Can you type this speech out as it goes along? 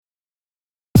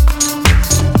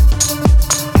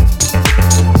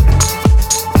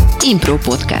Impro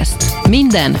Podcast.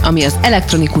 Minden, ami az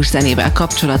elektronikus zenével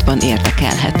kapcsolatban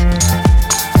érdekelhet.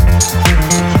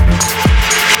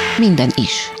 Minden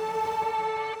is.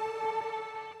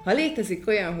 Ha létezik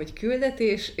olyan, hogy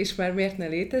küldetés, és már miért ne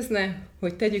létezne,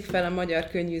 hogy tegyük fel a magyar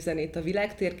könnyű zenét a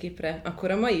világtérképre,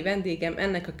 akkor a mai vendégem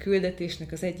ennek a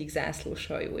küldetésnek az egyik zászlós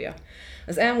hajója.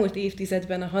 Az elmúlt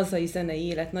évtizedben a hazai zenei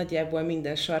élet nagyjából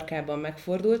minden sarkában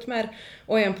megfordult már,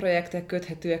 olyan projektek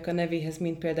köthetőek a nevéhez,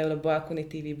 mint például a Balkoni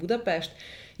TV Budapest,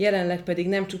 jelenleg pedig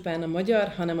nem csupán a magyar,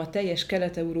 hanem a teljes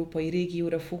kelet-európai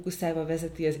régióra fókuszálva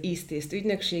vezeti az eastaste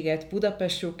ügynökséget,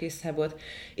 Budapest Showcase Hubot,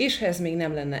 és ha ez még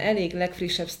nem lenne elég,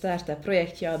 legfrissebb startup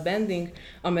projektje a Bending,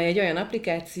 amely egy olyan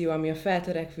applikáció, ami a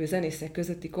feltörekvő zenészek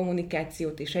közötti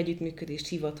kommunikációt és együttműködést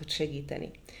hivatott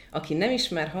segíteni. Aki nem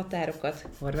ismer határokat,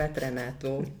 Horváth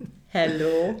Renátó.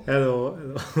 Hello! Hello!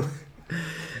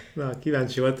 Na,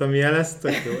 kíváncsi voltam, milyen lesz,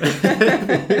 tök jó.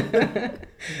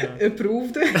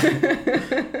 Approved.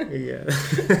 Igen.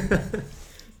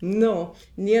 No,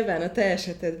 nyilván a te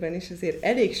esetedben is azért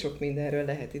elég sok mindenről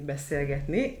lehet itt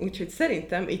beszélgetni, úgyhogy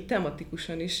szerintem így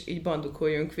tematikusan is így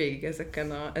bandukoljunk végig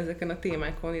ezeken a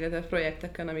témákon, illetve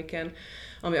projekteken,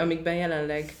 amikben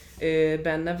jelenleg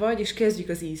benne vagy, és kezdjük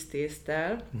az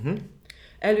eastaste-tel.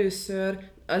 Először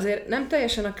azért nem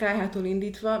teljesen a KH-tól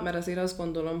indítva, mert azért azt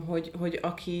gondolom, hogy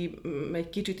aki egy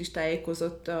kicsit is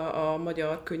tájékozott a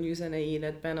magyar könnyű zenei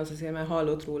életben, az azért már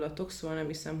hallott rólatok, szóval nem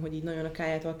hiszem, hogy így nagyon a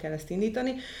KH-tól kell ezt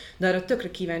indítani, de arra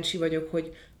tökre kíváncsi vagyok,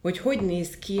 hogy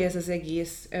néz ki ez az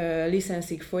egész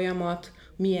licensing folyamat,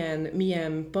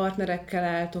 milyen partnerekkel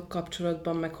álltok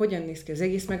kapcsolatban, meg hogyan néz ki az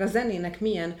egész, meg a zenének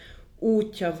milyen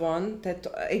útja van, tehát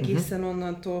egészen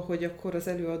onnantól, hogy akkor az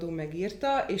előadó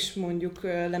megírta, és mondjuk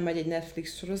lemegy egy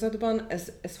Netflix sorozatban,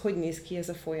 ez hogy néz ki ez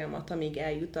a folyamat, amíg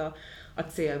eljut a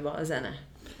célba a zene?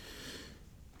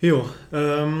 Jó.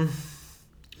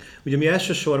 Ugye mi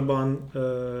elsősorban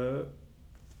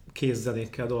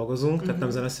kézzenékkel dolgozunk, tehát nem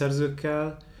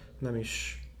zeneszerzőkkel,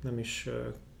 nem is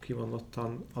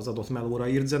kimondottan az adott melóra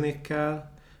írt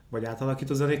zenékkel, vagy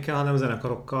átalakító zenékkel, hanem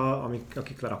zenekarokkal,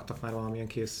 akik leraktak már valamilyen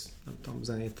kész, nem tudom,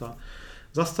 zenét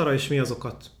az asztalra, és mi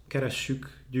azokat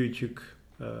keressük, gyűjtjük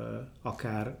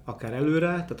akár előre,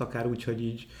 tehát akár úgy, hogy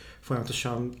így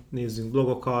folyamatosan nézzünk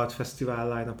blogokat,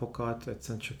 fesztivál line-upokat,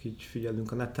 egyszerűen csak így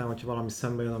figyelünk a neten, hogyha valami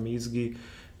szembe jön, ami izgi,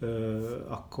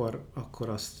 akkor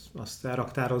azt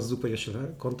elraktározzuk, vagy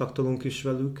esetleg kontaktolunk is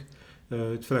velük.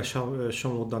 Főleg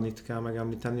Somló Danit kell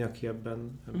megemlíteni, aki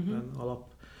ebben alap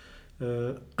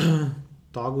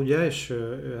tag, ugye, és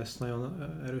ő ezt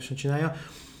nagyon erősen csinálja,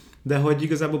 de hogy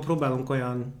igazából próbálunk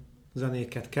olyan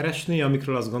zenéket keresni,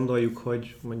 amikről azt gondoljuk,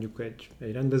 hogy mondjuk egy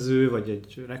rendező, vagy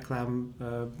egy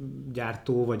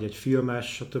reklámgyártó, vagy egy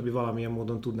filmes, stb. Valamilyen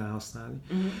módon tudná használni.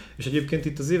 És egyébként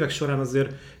itt az évek során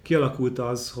azért kialakult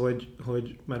az,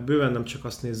 hogy már bőven nem csak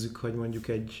azt nézzük, hogy mondjuk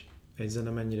egy zene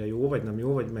mennyire jó, vagy nem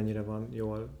jó, vagy mennyire van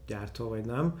jól gyártva, vagy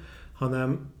nem,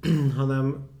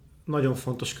 hanem nagyon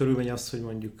fontos körülmény az, hogy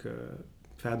mondjuk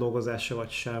feldolgozása vagy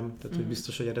sem, tehát hogy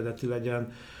biztos, hogy eredeti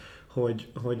legyen,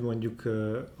 hogy mondjuk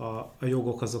a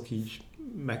jogok azok így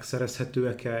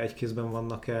megszerezhetőek-e, egy kézben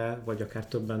vannak-e, vagy akár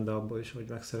többen, de abból is, hogy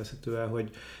megszerezhető-e, hogy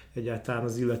egyáltalán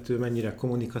az illető mennyire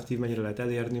kommunikatív, mennyire lehet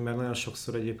elérni, mert nagyon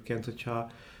sokszor egyébként,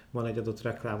 hogyha van egy adott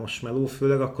reklámos meló,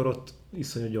 főleg, akkor ott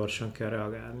iszonyú gyorsan kell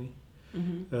reagálni.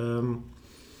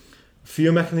 A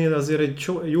filmeknél azért egy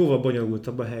jóval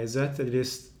bonyolultabb a helyzet,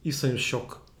 egyrészt iszonyú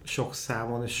sok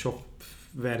számon és sok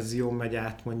verzió megy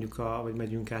át mondjuk, vagy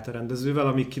megyünk át a rendezővel,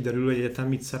 amíg kiderül, hogy egyáltalán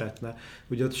mit szeretne.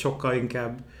 Ugye ott sokkal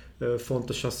inkább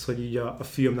fontos az, hogy így a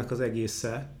filmnek az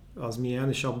egésze az milyen,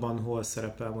 és abban hol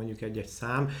szerepel mondjuk egy-egy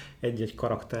szám, egy-egy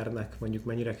karakternek mondjuk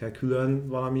mennyire kell külön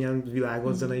valamilyen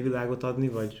világot, zenei világot adni,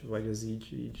 vagy az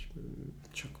így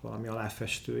csak valami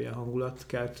aláfestő, ilyen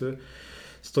hangulatkeltő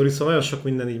sztori, szóval nagyon sok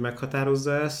minden így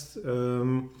meghatározza ezt.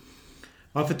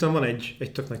 Alapvetően van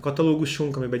egy tök nagy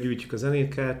katalógusunk, amiben gyűjtjük a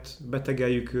zenéket,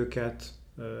 betegeljük őket,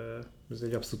 ez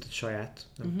egy abszolút egy saját,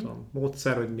 nem tudom,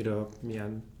 módszer, hogy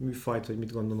milyen műfajt, vagy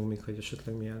mit gondolunk még, hogy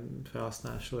esetleg milyen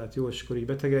felhasználásra lehet jó, és akkor így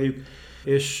betegeljük,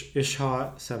 és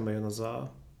ha szembe jön az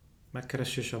a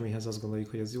megkeresés, amihez azt gondoljuk,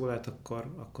 hogy ez jó lehet,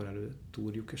 akkor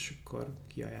előtúrjuk, és akkor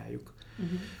kiajáljuk.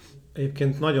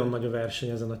 Egyébként nagyon nagy a verseny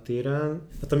ezen a téren.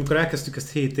 Hát amikor elkezdtük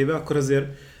ezt 7 éve, akkor azért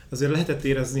lehetett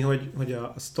érezni, hogy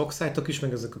a stock site-ok is,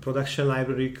 meg ezek a production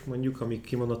library-k mondjuk, amik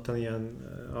kimondottan ilyen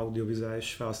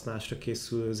audiovizuális felhasználásra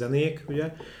készülő zenék,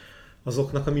 ugye,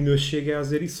 azoknak a minősége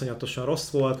azért iszonyatosan rossz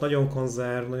volt, nagyon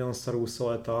konzerv, nagyon szarul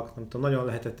szóltak, nem tudom, nagyon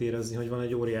lehetett érezni, hogy van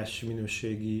egy óriási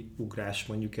minőségi ugrás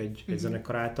mondjuk egy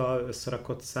zenekar által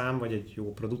összerakott szám, vagy egy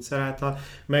jó producer által,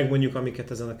 meg mondjuk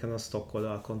amiket ezeken a stock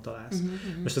oldalakon találsz.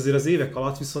 Most azért az évek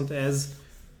alatt viszont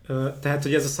tehát,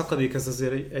 hogy ez a szakadék ez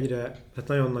azért tehát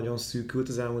nagyon-nagyon szűkült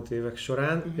az elmúlt évek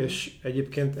során, és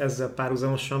egyébként ezzel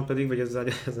párhuzamosan pedig,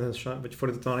 vagy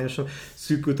fordítva arányosan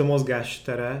szűkült a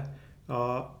mozgástere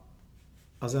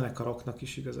a zenekaroknak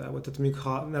is igazából. Tehát még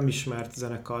ha nem ismert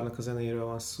zenekarnak a zenéről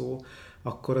van szó,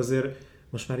 akkor azért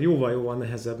most már jóval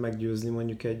nehezebb meggyőzni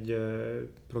mondjuk egy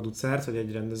producert, vagy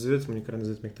egy rendezőt, mondjuk a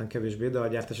rendezőt még talán kevésbé, de a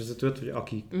gyártásvezetőt, vagy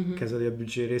aki kezeli a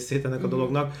büdzsé részét ennek a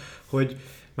dolognak, hogy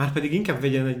már pedig inkább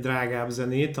vegyen egy drágább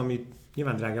zenét, ami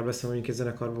nyilván drágább lesz, mondjuk egy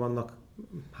zenekarban vannak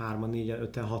 3-an, 4-en,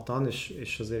 5-en, 6-an,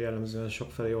 és azért jellemzően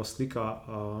sokfelé oszlik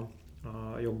a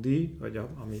jogdíj, vagy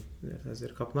amit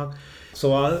ezért kapnak.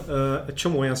 Szóval egy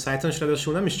csomó olyan szájton, és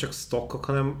ráadásul nem is csak stockok,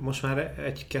 hanem most már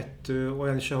egy-kettő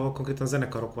olyan is, ahol konkrétan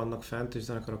zenekarok vannak fent, és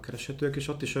zenekarok kereshetők, és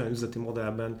ott is olyan üzleti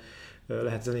modellben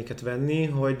lehet zenéket venni,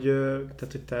 hogy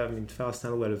te, mint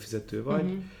felhasználó előfizető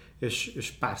vagy,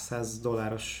 és pár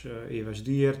 $100 éves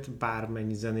díjért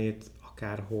bármennyi zenét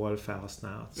akárhol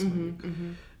felhasználhatsz.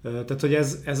 Tehát, hogy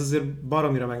ez azért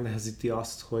baromira megnehezíti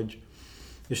azt,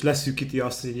 és leszűkíti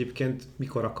azt, hogy egyébként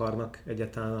mikor akarnak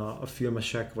egyáltalán a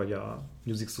filmesek, vagy a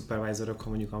music supervisorok, ha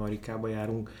mondjuk Amerikába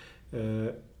járunk,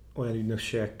 olyan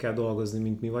ügynökségekkel dolgozni,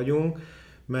 mint mi vagyunk,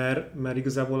 mert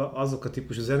igazából azok a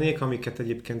típusú zenék, amiket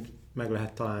egyébként meg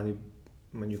lehet találni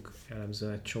mondjuk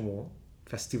jellemzően egy csomó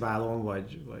fesztiválon,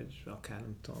 vagy akár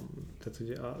nem tudom, tehát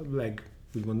ugye a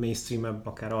úgymond mainstream-ebb,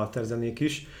 akár alterzenék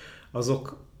is,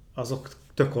 azok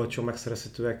tök olcsón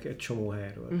megszerezhetőek egy csomó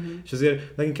helyről. És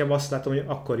azért leginkább azt látom, hogy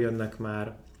akkor jönnek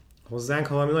már hozzánk,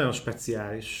 ha valami nagyon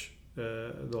speciális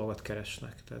dolgot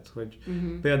keresnek. Tehát, hogy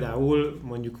például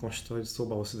mondjuk most, hogy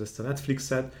szóba hozod ezt a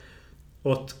Netflixet,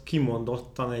 ott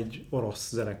kimondottan egy orosz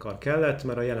zenekar kellett,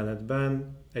 mert a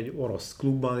jelenetben egy orosz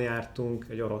klubban jártunk,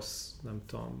 egy orosz, nem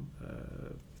tudom,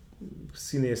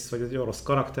 színész, vagy egy orosz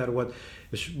karakter volt,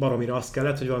 és baromira azt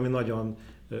kellett, hogy valami nagyon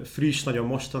friss, nagyon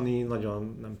mostani,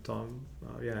 nagyon, nem tudom,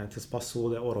 a jelenethez passzoló,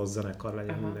 de orosz zenekar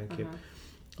legyen mindenképp.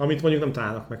 Amit mondjuk nem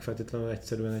találnak meg feltétlenül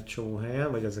egyszerűen egy csomó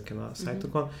helyen, vagy ezeken a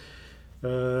szájtokon.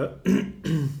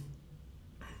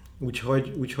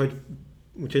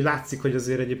 Úgyhogy látszik, hogy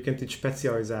azért egyébként itt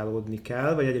specializálódni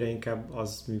kell, vagy egyre inkább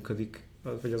az működik,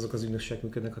 vagy azok az ügynökségek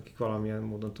működnek, akik valamilyen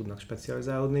módon tudnak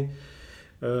specializálódni.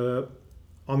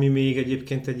 Ami még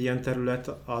egyébként egy ilyen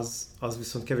terület, az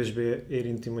viszont kevésbé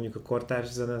érinti mondjuk a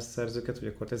kortárs zeneszerzőket, vagy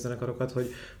a kortárs zenekarokat,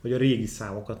 hogy a régi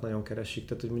számokat nagyon keresik,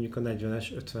 tehát hogy mondjuk a 40-es,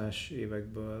 50-es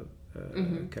évekből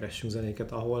keressünk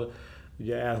zenéket, ahol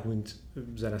ugye elhunyt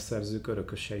zeneszerzők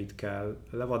örököseit kell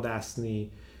levadászni,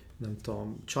 nem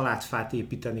tudom, családfát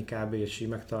építeni kb. És így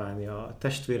megtalálni a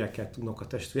testvéreket,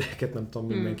 unokatestvéreket, nem tudom,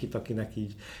 mindenkit, akinek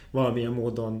így valamilyen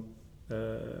módon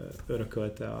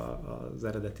örökölte az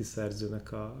eredeti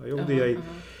szerzőnek a jogdíjait.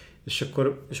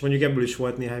 És mondjuk ebből is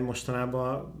volt néhány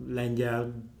mostanában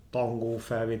lengyel tangó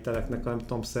felvételeknek, nem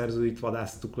tudom, szerzőit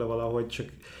vadásztuk le valahogy, csak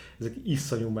ezek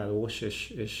iszonyú melós,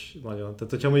 és nagyon. Tehát,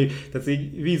 hogyha mondjuk, tehát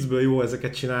így vízből jó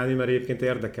ezeket csinálni, mert egyébként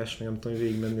érdekes, meg nem tudom,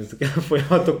 végigmenni ezeken a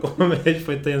folyamatokon, mert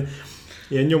egyfajta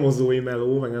ilyen nyomozói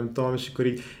meló, meg nem tudom, és akkor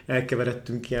így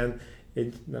elkeveredtünk ilyen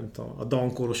nem tudom, a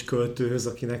dankoros költőhöz,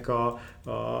 akinek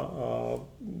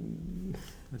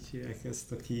hogy hívják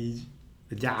ezt, aki így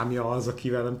a gyámja az,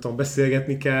 akivel nem tudom,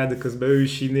 beszélgetni kell, de közben ő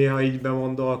is így néha így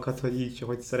bemond dolgokat, hogy így,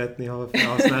 hogy szeretné, ha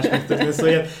felhasználás megtörténni. Szóval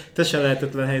ilyen teljesen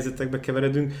lehetetlen helyzetekbe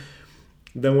keveredünk,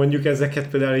 de mondjuk ezeket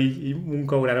például így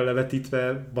munkaórára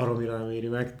levetítve baromira nem éri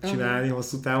megcsinálni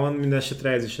hosszú távon. Mindenesetre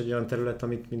ez is egy olyan terület,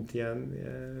 amit mint ilyen,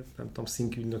 nem tudom,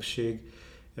 szinkügynökség,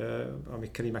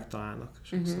 amikkel így megtalálnak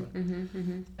sokszor.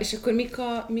 És akkor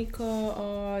mik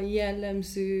a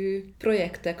jellemző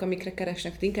projektek, amikre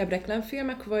keresnek? Inkább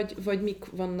reklámfilmek, vagy mik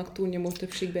vannak túlnyomó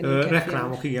többségben?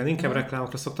 Reklámok, filmek? Igen, inkább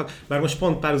reklámokra szoktak. Bár most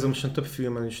pont párhuzamosan több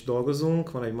filmen is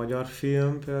dolgozunk, van egy magyar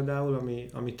film például,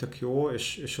 ami tök jó,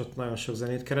 és ott nagyon sok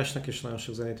zenét keresnek, és nagyon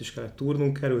sok zenét is kellett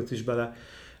túrnunk, került is bele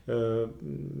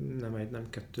nem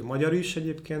kettő magyar is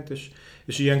egyébként,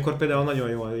 és ilyenkor például nagyon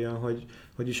jól jön,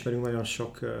 hogy ismerünk nagyon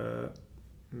sok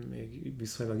még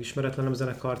viszonylag ismeretlenebb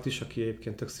zenekart is, aki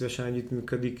egyébként tök szívesen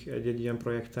együttműködik egy ilyen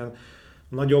projekten.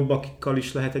 A nagyobbakkal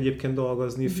is lehet egyébként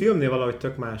dolgozni. Filmnél valahogy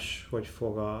tök más, hogy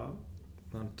fog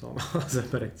nem tudom, az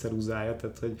emberek ceruzája,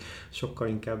 tehát hogy sokkal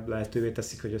inkább lehetővé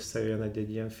teszik, hogy összejöjjön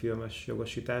egy ilyen filmes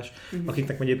jogosítás,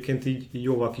 akiknek egyébként így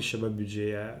jóval kisebb a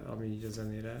büdzséje, ami így a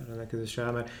zenére rendelkezésre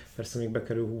áll, mert persze még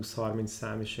bekerül 20-30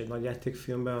 szám is egy nagy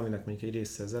játékfilmbe, aminek mondjuk egy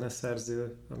része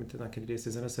zeneszerző, amit egy része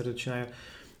zeneszerző csinálja,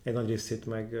 egy nagy részét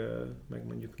meg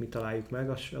mondjuk mi találjuk meg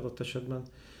az adott esetben.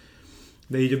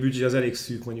 De így a büdzsé az elég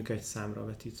szűk mondjuk egy számra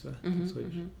vetítve. Tehát,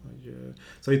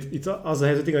 szóval itt az a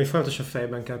helyzet, igen, hogy folyamatosan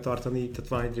fejben kell tartani, tehát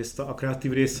van egyrészt a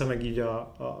kreatív része, meg így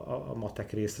a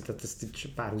matek része, tehát ezt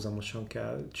így párhuzamosan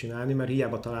kell csinálni, mert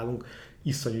hiába találunk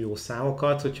iszonyú jó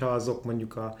számokat, hogyha azok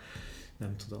mondjuk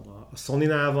nem tudom, a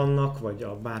Sony-nál vannak, vagy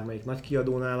a bármelyik nagy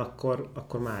kiadónál,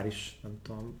 akkor már is, nem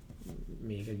tudom,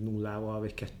 még egy nullával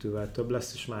vagy kettővel több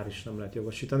lesz, és már is nem lehet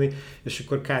jogosítani, és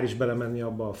akkor kár is belemenni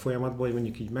abba a folyamatba, hogy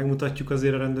mondjuk így megmutatjuk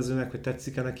azért a rendezőnek, hogy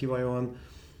tetszik-e neki vajon,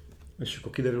 és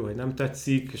akkor kiderül, hogy nem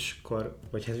tetszik, és akkor,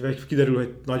 vagy kiderül,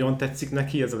 hogy nagyon tetszik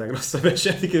neki, ez a legrosszabb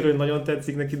eset, kiderül, hogy nagyon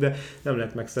tetszik neki, de nem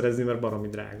lehet megszerezni, mert baromi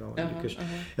drága mondjuk. És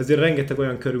ezért rengeteg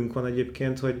olyan körünk van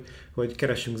egyébként, hogy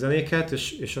keresünk zenéket,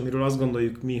 és amiről azt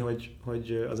gondoljuk mi,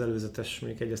 hogy az előzetes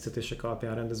mondjuk egyeztetések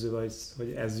alapján rendezővel,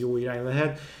 hogy ez jó irány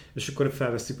lehet, és akkor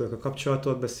felveszünk velük a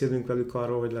kapcsolatot, beszélünk velük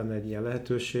arról, hogy lenne egy ilyen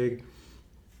lehetőség,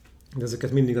 de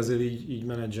ezeket mindig azért így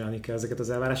menedzselni kell, ezeket az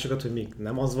elvárásokat, hogy még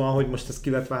nem az van, hogy most ez ki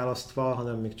lett választva,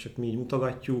 hanem még csak mi így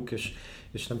mutogatjuk,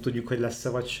 és nem tudjuk, hogy lesz-e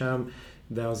vagy sem,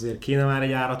 de azért kéne már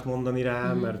egy árat mondani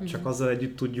rá, mert csak azzal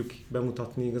együtt tudjuk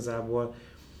bemutatni igazából.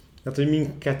 Tehát, hogy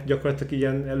minket gyakorlatilag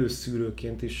ilyen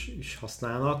előszűrőként is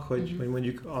használnak, hogy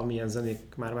mondjuk amilyen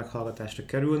zenék már meghallgatásra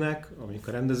kerülnek, mondjuk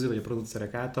a rendező vagy a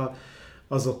producerek által,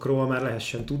 azokról már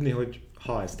lehessen tudni, hogy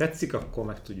ha ez tetszik, akkor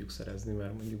meg tudjuk szerezni,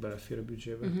 mert mondjuk belefér a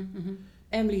büdzsébe.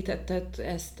 Említetted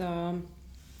ezt a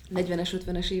 40-es,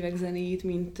 50-es évek zenéit,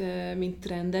 mint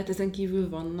trendet. Ezen kívül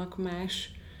vannak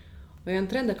más olyan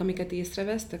trendek, amiket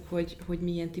észrevesztek, hogy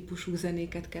milyen típusú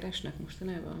zenéket keresnek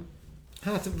mostanában?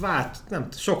 Hát nem,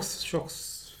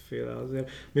 sokféle azért.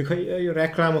 Még ha a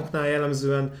reklámoknál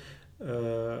jellemzően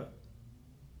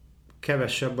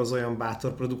kevesebb az olyan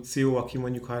bátor produkció, aki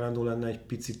mondjuk hajlandó lenne egy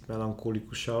picit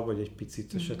melankolikusabb, vagy egy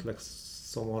picit esetleg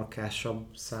szomorkásabb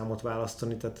számot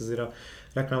választani. Tehát azért a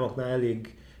reklámoknál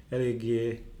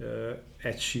eléggé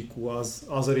egysíkú az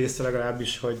a része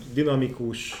legalábbis, hogy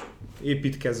dinamikus,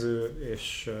 építkező,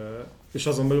 és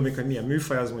azon belül még, hogy milyen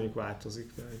műfaj, az mondjuk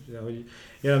változik. De hogy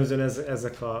jellemzően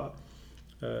ezek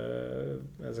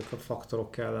a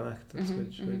faktorok kellenek. Tehát,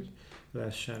 hogy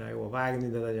lehessen rá jól vágni,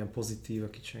 de legyen pozitív a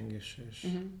kicsengés.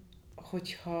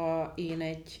 Hogyha én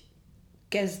egy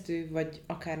kezdő, vagy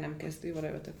akár nem kezdő,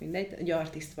 valahogy tök mindegy, egy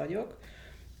artist vagyok,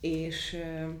 és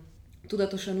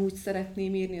tudatosan úgy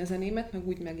szeretném írni a zenémet, meg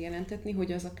úgy megjelentetni,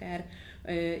 hogy az akár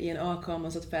ilyen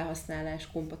alkalmazott felhasználás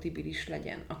kompatibilis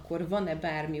legyen. Akkor van-e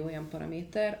bármi olyan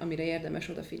paraméter, amire érdemes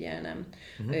odafigyelnem?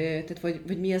 Tehát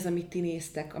vagy mi az, amit ti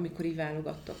néztek, amikor így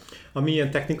válogattok? Ami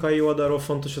ilyen technikai oldalról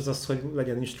fontos, az, hogy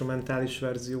legyen instrumentális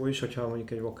verzió is, hogyha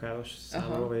mondjuk egy vokálos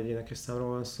számról, vagy egy énekes számról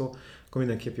van szó, akkor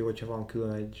mindenképp jó, hogyha van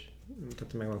külön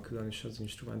tehát megvan külön is az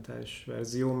instrumentális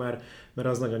verzió, mert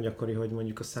az nagyon gyakori, hogy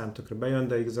mondjuk a szám tökre bejön,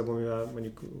 de igazából mivel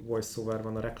mondjuk voice-over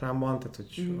van a reklámban, tehát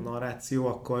hogy a narráció,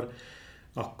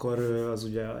 akkor az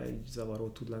ugye egy zavaró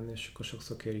tud lenni, és akkor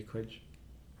sokszor kérik, hogy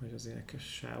az énekes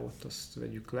sávot azt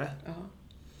vegyük le. Aha.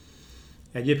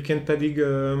 Egyébként pedig,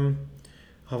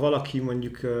 ha valaki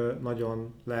mondjuk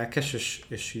nagyon lelkes,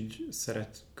 és így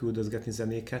szeret küldözgetni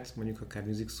zenéket, mondjuk akár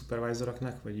music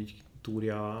supervisoroknak, vagy így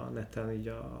túrja a neten,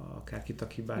 így akárkit,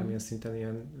 aki bármilyen szinten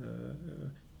ilyen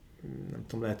nem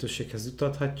tudom, lehetőséghez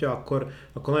jutathatja, akkor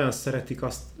nagyon szeretik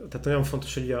azt, tehát nagyon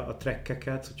fontos, hogy a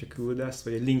trackeket, hogyha küldesz,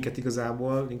 vagy egy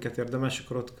linket érdemes,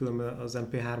 akkor ott különben az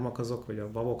MP3-ak azok, vagy a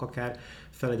WAV-ok akár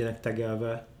fel legyenek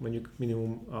tegelve, mondjuk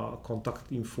minimum a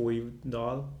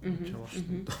kontaktinfóiddal, ha most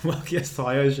nem tudom, valaki ezt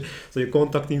hallja, és szóval a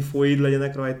kontaktinfóid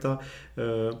legyenek rajta,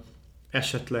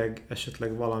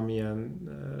 esetleg valamilyen,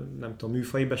 nem tudom,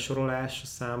 műfaji besorolás a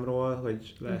számról,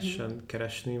 hogy lehessen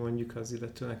keresni mondjuk az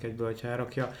illetőnek egyből, hogy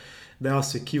elrakja. De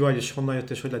az, hogy ki vagy és honnan jött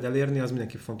és hogy lehet elérni, az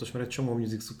mindenki fontos, mert egy csomó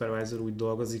music supervisor úgy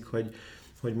dolgozik,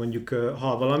 hogy mondjuk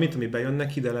hall valamit, ami bejön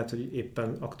neki, de lehet, hogy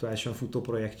éppen aktuálisan futó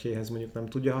projektjéhez mondjuk nem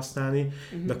tudja használni,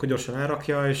 de akkor gyorsan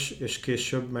elrakja, és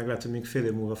később meg lehet, hogy még fél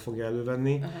év múlva fogja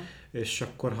elővenni, és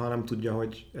akkor, ha nem tudja,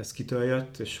 hogy ez kitől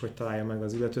jött, és hogy találja meg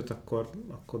az illetőt, akkor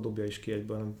dobja is ki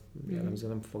egyből,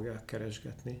 jellemzően nem fogja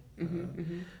keresgetni,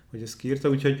 hogy ezt kiírta.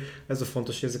 Úgyhogy ez a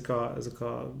fontos, hogy ezek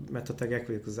a metategek,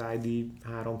 vagy az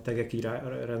ID3 tegek így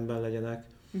rendben legyenek.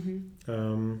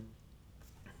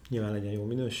 Nyilván legyen jó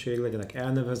minőség, legyenek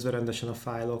elnevezve rendesen a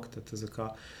fájlok, tehát ezek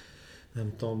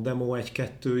nem tudom, demo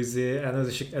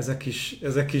 1-2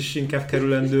 ezek is inkább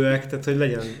kerülendőek, tehát hogy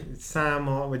legyen egy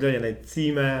száma, vagy legyen egy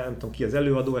címe, nem tudom ki az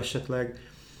előadó esetleg,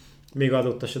 még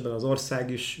adott esetben az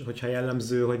ország is, hogyha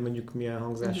jellemző, hogy mondjuk milyen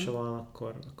hangzása van,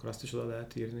 akkor azt is oda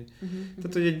lehet írni.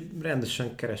 Tehát, hogy egy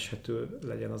rendesen kereshető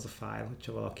legyen az a fájl,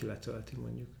 hogyha valaki letölti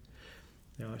mondjuk.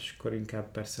 Ja, és akkor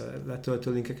inkább persze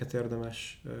letöltő linkeket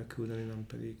érdemes küldeni, nem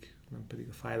pedig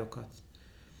a fájlokat.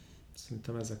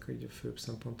 Szerintem ezek a főbb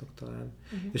szempontok talán.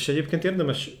 És egyébként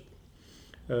érdemes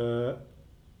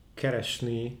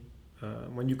keresni,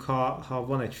 mondjuk ha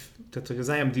van tehát hogy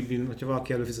az IMDb-n, hogyha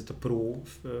valaki előfizet a Pro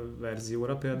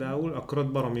verzióra például, akkor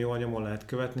ott baromi jól nyomon lehet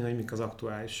követni, hogy mik az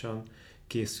aktuálisan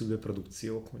készülő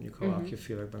produkciók, mondjuk ha valaki a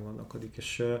filmekben gondolkodik.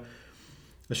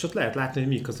 És ott lehet látni, hogy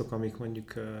mik azok, amik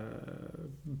mondjuk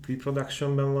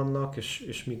pre-productionben vannak,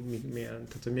 és milyen.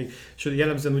 Tehát, hogy még, és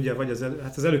jellemzően ugye vagy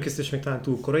az előkészítés még talán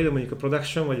túl korai, de mondjuk a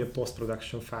production vagy a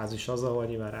post-production fázis az, ahol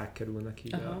nyilván rákerülnek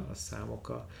így a számok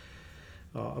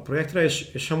a projektre,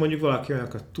 és ha mondjuk valaki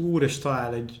olyanokat túr, és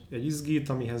talál egy izgit,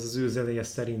 amihez az ő zenéje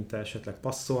szerinte esetleg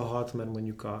passzolhat, mert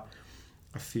mondjuk a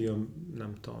film,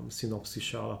 nem tudom,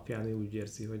 szinopszisa alapján úgy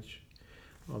érzi, hogy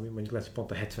ami mondjuk lehet,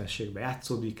 pont a 70-es években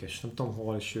játszódik, és nem tudom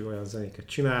hol, és ő olyan zenéket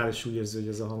csinál, és úgy érzi, hogy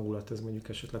ez a hangulat, ez mondjuk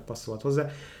esetleg passzolhat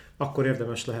hozzá, akkor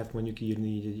érdemes lehet mondjuk írni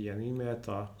így egy ilyen e-mailt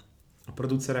a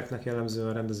producereknek, jellemzően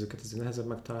a rendezőket azért nehezebb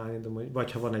megtalálni, de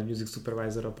vagy ha van egy music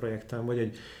supervisor a projekten, vagy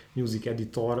egy music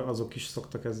editor, azok is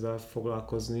szoktak ezzel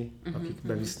foglalkozni, akik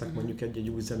bevisznek mondjuk egy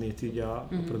új zenét így a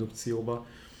produkcióba.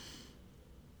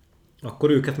 Akkor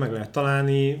őket meg lehet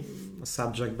találni, a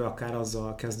subjectbe akár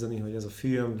azzal kezdeni, hogy ez a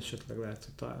film, esetleg lehet,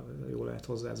 hogy jó lehet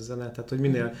hozzá ez a zene, tehát hogy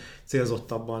minél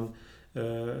célzottabban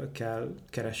kell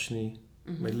keresni,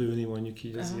 vagy lőni mondjuk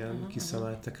így az ilyen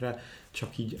kiszemeletekre,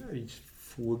 csak így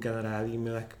full generál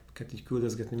e-maileket így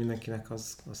küldözgetni mindenkinek,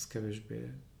 az kevésbé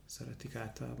szeretik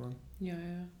általában. Ja.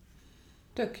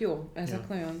 Tök jó, ezek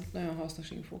nagyon, nagyon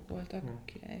hasznos infók voltak.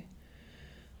 Király.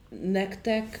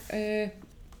 Nektek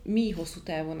mi hosszú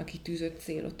távon a kitűzött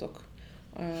célotok?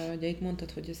 Ugye itt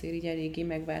mondtad, hogy azért így eléggé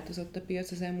megváltozott a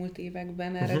piac az elmúlt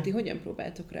években, erre ti hogyan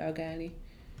próbáltok reagálni?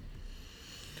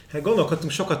 Hát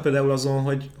gondolkodtunk sokat például azon,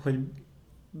 hogy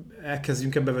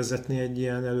elkezdjünk-e bevezetni egy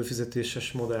ilyen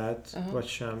előfizetéses modellt, vagy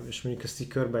sem, és mondjuk ezt így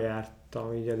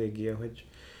körbejártam így eléggé, hogy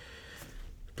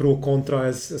pro-kontra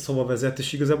ez hova vezet,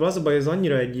 és igazából az a baj, ez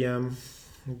annyira egy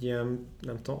ilyen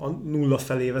nem tudom, a nulla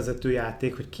felé vezető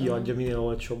játék, hogy kiadja minél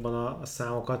olcsóbban a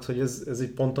számokat, hogy ez egy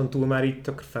ponton túl már itt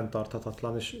tök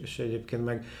fenntarthatatlan, és egyébként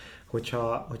meg,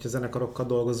 hogyha zenekarokkal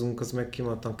dolgozunk, az meg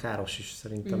kimondottan káros is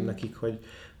szerintem nekik, hogy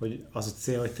az a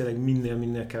cél, hogy tényleg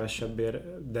minél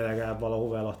kevesebbért, de legalább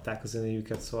valahova eladták a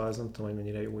zenéjüket, szóval ez nem tudom, hogy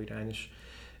mennyire jó irány is.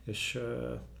 És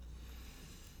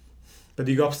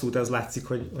pedig abszolút ez látszik,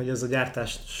 hogy ez a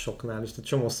gyártás soknál is, tehát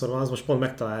csomószor van, az most pont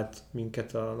megtalált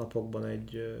minket a napokban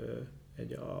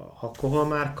egy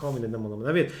alkoholmárka, mindegy, nem mondom a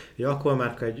nevét, egy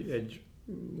alkoholmárka, egy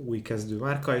új kezdő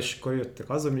márka, és akkor jöttek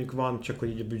az, hogy mondjuk van, csak hogy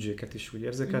így a büdzséket is úgy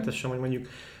érzékeltessem, hogy mondjuk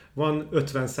van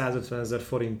 50-150 ezer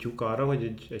forintjuk arra, hogy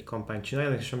egy kampányt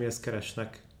csináljanak, és amihez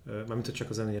keresnek, mármint hogy csak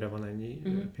a zenére van ennyi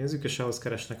pénzük, és ahhoz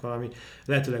keresnek valami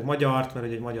lehetőleg magyart, mert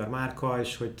egy magyar márka,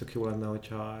 és hogy tök jó lenne,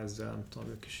 hogyha ezzel, nem tudom,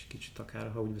 ők is kicsit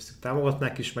akár, ha úgy veszik,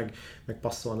 támogatnák is, meg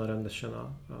passzolna rendesen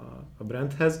a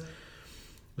brandhez.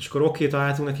 És akkor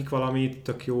találtunk nekik valamit,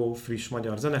 tök jó, friss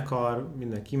magyar zenekar,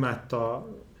 mindenki imádta,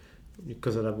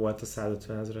 közelebb volt a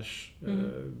 150 ezeres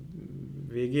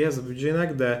végéhez a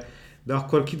büdzsének, de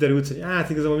akkor kiderült, hogy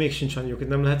igazából még sincs annyi, hogy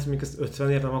nem lehet, hogy még ezt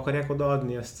 50-ért nem akarják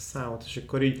odaadni ezt a számot, és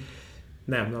akkor így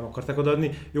nem akarták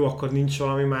odaadni. Jó, akkor nincs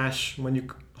valami más,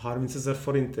 mondjuk 30 000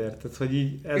 forintért. Tehát, hogy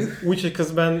így ez úgy, hogy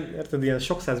közben, érted, ilyen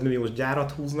sok százmilliós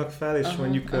gyárat húznak fel, és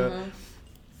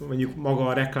mondjuk maga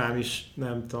a reklám is,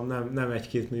 nem tudom, nem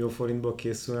 1-2 millió forintból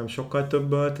készül, nem sokkal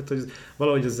többből. Tehát, hogy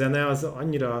valahogy a zene az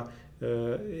annyira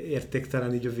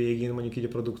értéktelen így a végén, mondjuk így a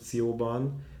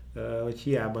produkcióban, hogy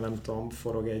hiába nem tudom,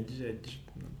 forog egy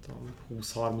nem tudom,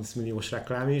 20-30 milliós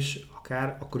reklám is,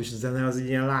 akár, akkor is a zene az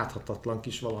ilyen láthatatlan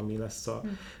kis valami lesz a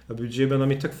büdzsében,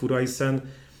 ami tök fura, hiszen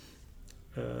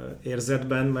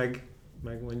érzetben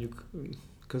meg mondjuk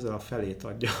közel a felét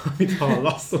adja, amit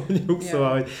hallasz, mondjuk,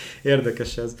 szóval, hogy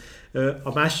érdekes ez.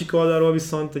 A másik oldalról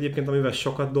viszont egyébként, amivel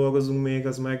sokat dolgozunk még,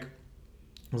 az meg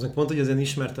pont, hogy az ilyen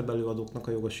ismertebb előadóknak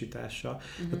a jogosítása.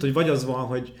 Tehát, hogy vagy az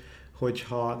van, hogy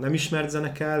ha nem ismert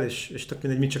zene kell, és tök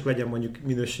mindegy, mit csak legyen mondjuk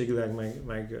minőségileg,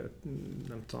 meg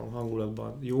nem tudom,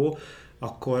 hangulatban jó,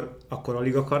 akkor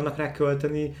alig akarnak rá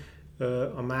költeni.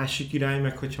 A másik irány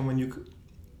meg, hogyha mondjuk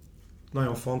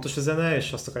nagyon fontos a zene,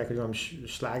 és azt akarják, hogy valami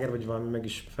sláger, vagy valami meg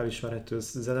is felismerhető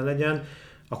zene legyen,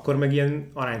 akkor meg ilyen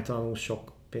aránytalanul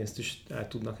sok pénzt is el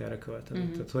tudnak erre költeni.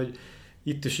 Tehát, hogy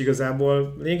itt is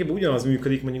igazából lényegében ugyanaz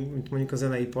működik, mondjuk a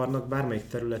zeneiparnak bármelyik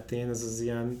területén, ez az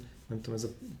ilyen, nem tudom, ez a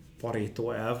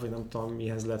Pareto elv, vagy nem tudom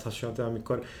mihez lehet hasonlítani,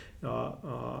 amikor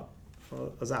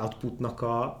az outputnak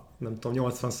a nem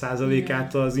tudom,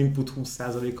 80%-át az input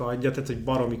 20%-a adja, tehát hogy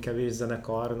baromi kevés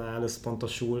zenekarnál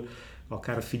összpontosul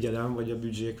akár a figyelem, vagy a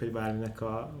büdzsék, vagy bárminek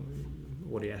a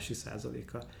óriási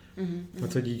százaléka.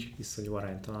 Hát, hogy így iszonyú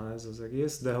aránytalan ez az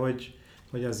egész, de hogy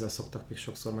ezzel szoktak még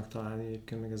sokszor megtalálni,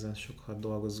 egyébként meg ezen sokat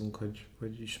dolgozunk,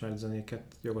 hogy ismert zenéket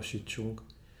jogosítsunk.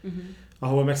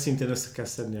 Ahol meg szintén össze kell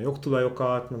szedni a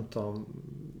jogtulajokat, nem tudom,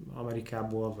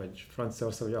 Amerikából, vagy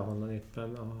Franciaország, vagy ahonnan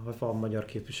éppen, ha van magyar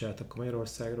képviselet, akkor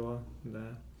Magyarországról,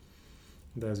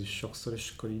 de ez is sokszor,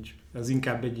 és akkor így, ez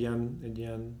inkább egy ilyen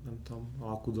nem tudom,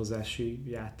 alkudozási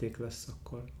játék lesz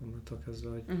akkor onnantól kezdve,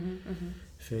 hogy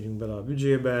férjünk bele a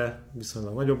büdzsébe,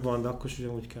 viszonylag nagyobb van, de akkor is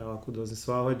ugyanúgy kell alkudozni,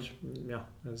 szóval, hogy ja,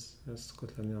 ez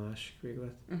szokott lenni a másik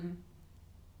véglet.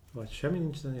 Vagy semmi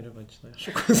nincs zenére, vagy nagyon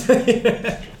sok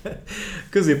zenére.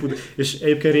 Középút. És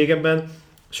egyébként régebben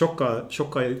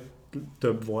sokkal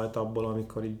több volt abból,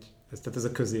 amikor így, tehát ez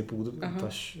a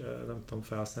középútas, nem tudom,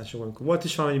 felhasználásokban, amikor volt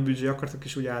is valami büdzsé, akartak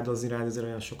is úgy áldozni rá, ezért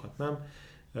olyan sokat nem.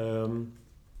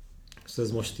 Szóval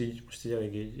ez most így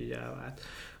elég így elvált.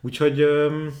 Úgyhogy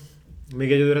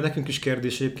még egyelőre nekünk is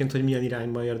kérdés egyébként, hogy milyen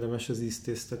irányban érdemes az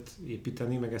eastaste-et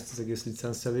építeni, meg ezt az egész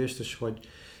licenszelést, és hogy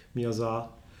mi az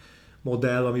a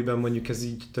modell, amiben mondjuk ez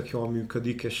így tök jól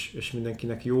működik, és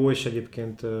mindenkinek jó, és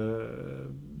egyébként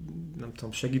nem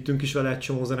tudom, segítünk is vele egy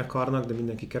csomó zenekarnak, de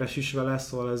mindenki keres is vele,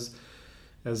 szóval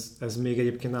ez még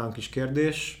egyébként nálunk is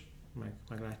kérdés,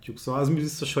 meglátjuk. Szóval az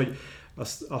biztos, hogy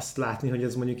azt látni, hogy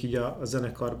ez mondjuk így a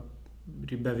zenekari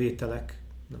bevételek,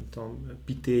 nem tudom,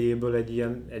 pitéjéből egy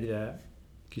ilyen egyre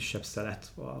kisebb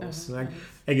szelet valószínűleg.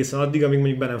 Egészen addig, amíg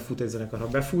mondjuk be nem fut egy zenekar. Ha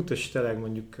befut, és tényleg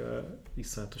mondjuk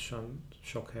iszonyatosan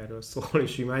sok helyről szól,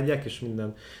 és imádják, és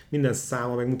minden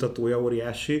száma, meg mutatója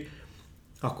óriási,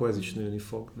 akkor ez is nőni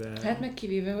fog. De... Hát meg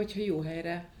kivéve, hogyha jó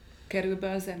helyre kerül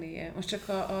be a zenéje. Most csak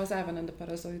az Alvin and the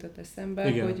Parazol jutott eszembe,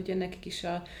 igen, hogy ugye nekik is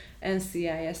a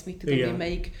NCIS, mit tudom én,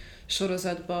 melyik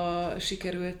sorozatba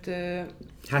sikerült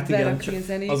hát igen, csak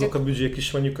azok a büdzsék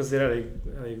is mondjuk azért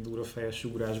elég durva fejes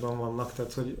ugrásban vannak,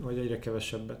 tehát hogy egyre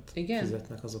kevesebbet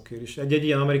fizetnek azokért is. Egy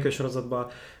ilyen amerikai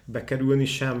sorozatba bekerülni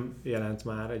sem jelent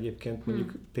már egyébként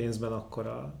mondjuk pénzben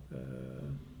akkora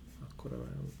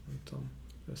nem tudom,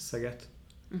 összeget.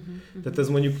 Tehát ez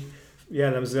mondjuk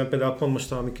jellemzően például pont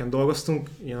most, amiken dolgoztunk,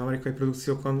 ilyen amerikai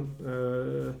produkciókon,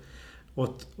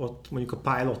 ott mondjuk a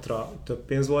pilotra több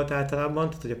pénz volt általában,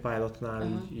 tehát hogy a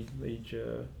pilotnál így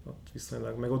ott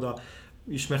viszonylag meg oda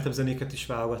ismertebb zenéket is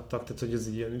válogattak, tehát hogy ez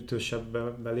egy ilyen ütősebb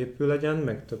belépő legyen,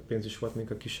 meg több pénz is volt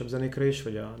még a kisebb zenékre is,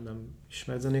 vagy a nem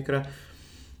ismert zenékre,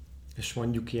 és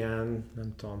mondjuk ilyen,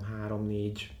 nem tudom,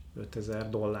 3-4-5 ezer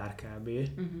dollár kb.,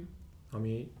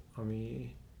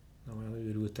 ami nem olyan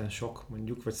őrülten sok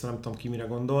mondjuk, vagy szóval nem tudom ki mire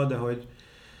gondol, de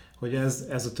hogy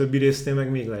ez a többi résznél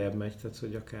meg még lejjebb megy, tehát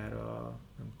hogy akár a,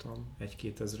 nem tudom,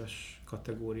 1-2 ezres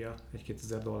kategória, 1-2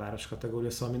 ezer dolláros kategória,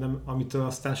 szóval amitől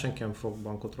aztán senki nem fog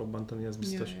bankot robbantani, ez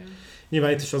biztos. Jaj.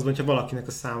 Nyilván itt is az, hogyha valakinek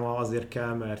a száma azért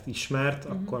kell, mert ismert,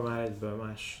 akkor már egyből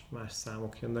más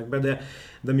számok jönnek be,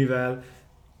 de mivel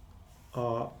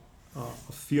a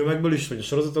filmekből is, vagy a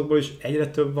sorozatokból is egyre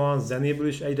több van, zenéből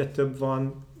is egyre több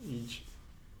van, így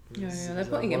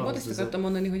igen, pont ezt akartam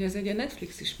mondani, hogy ez egy a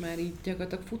Netflix is már így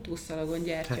gyakorlatilag futószalagon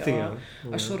gyártja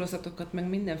a sorozatokat, meg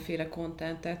mindenféle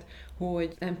kontentet,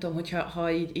 hogy nem tudom,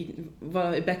 hogyha így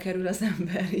valahogy bekerül az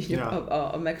ember így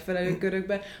a megfelelő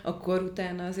körökbe, akkor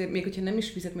utána azért, még hogyha nem is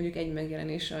fizet mondjuk egy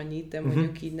megjelenés annyit, de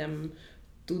mondjuk így nem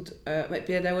tud,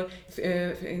 például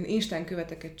én Instán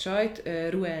követek egy csajt,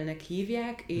 Ruelnek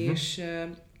hívják, és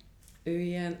ő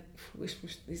ilyen, és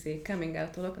most coming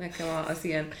out-olok, nekem az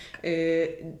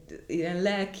ilyen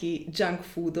lelki junk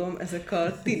foodom, ezek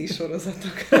a tini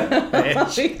sorozatok,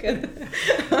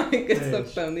 amiket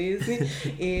szoktam nézni.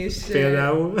 És,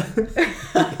 például?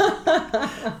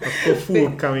 Akkor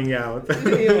full coming out.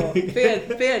 Jó,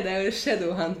 például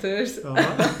Shadowhunters,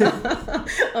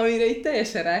 amire így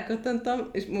teljesen rákattantam,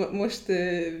 és most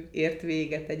ért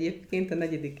véget egyébként a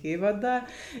 4. évaddal,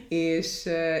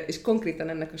 és konkrétan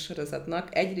ennek a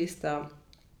sorozatnak egyrészt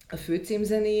a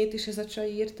főcímzenéjét is ez a csaj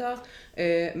írta,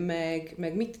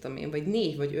 meg mit tudom én, vagy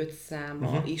 4 vagy 5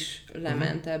 száma is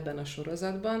lement ebben a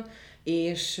sorozatban,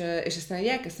 és aztán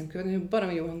elkezdtem követni, hogy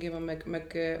baromi jó hangja van,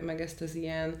 meg ezt az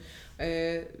ilyen,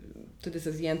 tudod, ez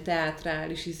az ilyen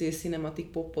teátrális,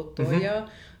 cinematic popot tolja,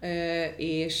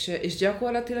 és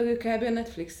gyakorlatilag ő kb. A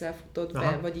Netflix-el futott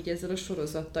be, vagy így ezzel a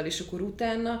sorozattal, és akkor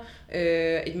utána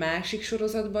egy másik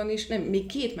sorozatban is, nem, még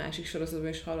 2 másik sorozatban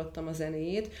is hallottam a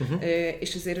zenét,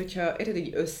 és azért, hogyha érted,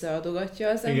 így összeadogatja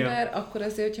az ember, akkor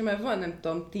azért, hogyha már van, nem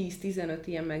tudom, 10-15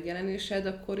 ilyen megjelenésed,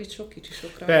 akkor itt sok kicsi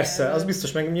sokra. Persze, az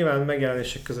biztos, meg nyilván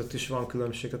megjelenések között is van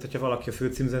különbség, tehát hogyha valaki a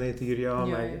főcímzenét írja,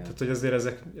 tehát hogy azért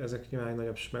ezek nyilván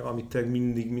nagyobb, meg amit te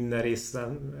mindig minden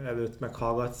részen előtt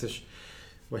meghallgatsz, és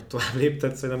vagy tovább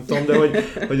léptetsz, vagy nem tudom, de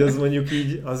hogy az mondjuk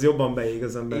így, az jobban beég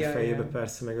az ember fejébe,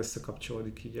 persze, meg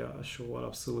összekapcsolódik így a show-val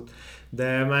abszolút.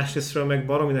 De másrésztről meg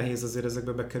baromi nehéz azért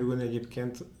ezekbe bekerülni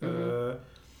egyébként.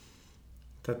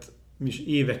 Tehát mi is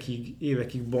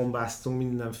évekig bombáztunk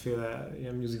mindenféle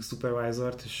ilyen music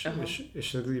supervisort,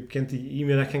 és egyébként így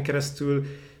e-maileken keresztül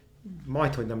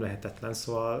majdhogy nem lehetetlen,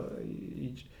 szóval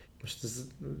így most ez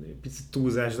egy picit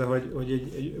túlzás, de hogy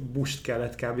egy bust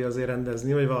kellett kb. Azért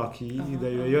rendezni, hogy valaki ide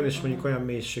jöjjön, és mondjuk olyan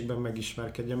mélységben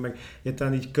megismerkedjen, meg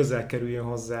egyáltalán így közel kerüljön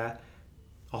hozzá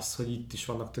az, hogy itt is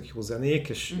vannak tök jó zenék,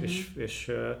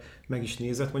 és meg is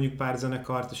nézett mondjuk pár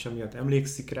zenekart, és emiatt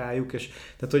emlékszik rájuk, és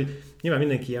tehát, hogy nyilván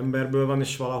mindenki emberből van,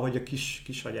 és valahogy a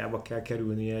kis agyába kell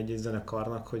kerülnie egy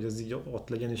zenekarnak, hogy az így ott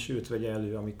legyen, és őt vegye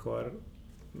elő, amikor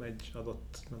egy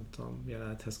adott, nem tudom,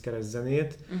 jelenethez keres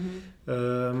zenét,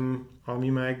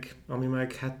 ami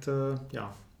meg hát,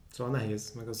 szóval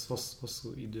nehéz, meg az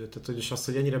hosszú idő. Tehát, hogy és az,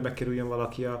 hogy ennyire bekerüljön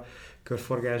valaki a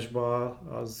körforgásba,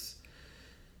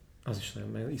 az is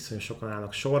nagyon, iszonyú sokan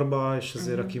állnak sorba, és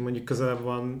azért aki mondjuk közelebb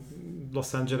van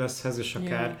Los Angeleshez, és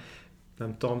akár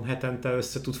nem tudom, hetente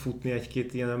össze tud futni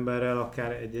egy-két ilyen emberrel,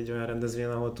 akár egy olyan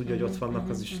rendezvényen, ahol tudja, hogy ott vannak,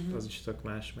 az is tök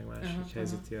más, meg más egy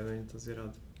helyzeti élményt azért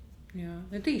ad. Ja,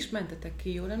 de ti is mentetek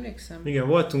ki, jól emlékszem? Igen,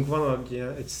 van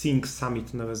egy Sync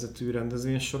Summit nevezetű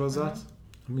rendezvénysorozat,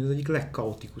 ami az egyik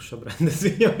legkaotikusabb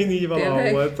rendezvény, amin így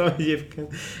valahol voltam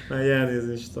egyébként, már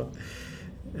elnézést a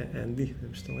Andy, nem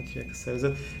is tudom, hogy hívják a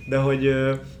szervezet, de hogy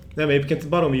nem, egyébként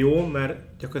baromi jó,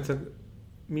 mert gyakorlatilag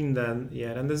minden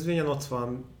ilyen rendezvényen ott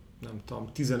van, nem tudom,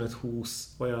 15-20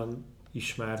 olyan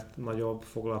ismert, nagyobb,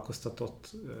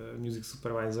 foglalkoztatott music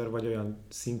supervisor, vagy olyan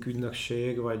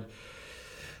színkügynökség,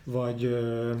 vagy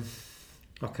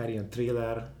akár ilyen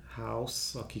trailer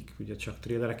house, akik ugye csak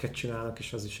trailereket csinálnak,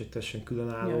 és az is egy teljesen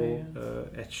különálló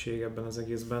egység ebben az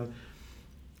egészben.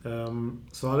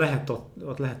 Szóval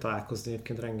ott lehet találkozni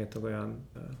egyébként rengeteg olyan,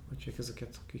 hogy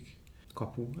ezeket, akik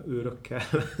kapu őrökkel,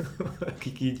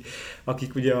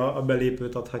 akik ugye a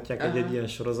belépőt adhatják egy ilyen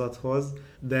sorozathoz.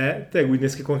 De tényleg úgy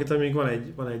néz ki konkrétan,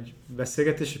 hogy van egy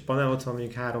beszélgetés, egy panel, ott van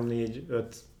mondjuk 3-4-5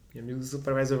 ilyen music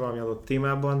supervisor valami adott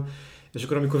témában, és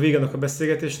akkor amikor vége a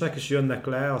beszélgetésnek, és jönnek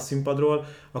le a színpadról,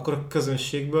 akkor a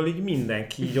közönségből így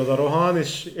mindenki így oda rohan,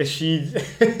 és így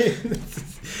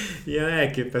ilyen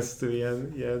elképesztő,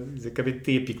 ilyen kb.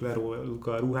 Tépik le róluk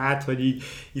a ruhát, hogy így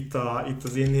itt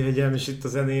az én névegyem, és itt a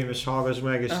zeném, és hallgass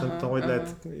meg, és nem tudom, hogy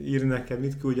lehet írni neked,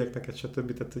 mit küldjek neked,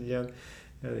 stb. Tehát, hogy ilyen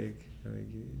elég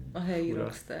a helyi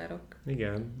rockstárok.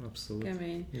 Igen, abszolút.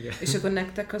 Kemény. Igen. És akkor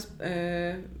nektek az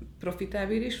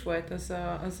profitábilis volt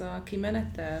az a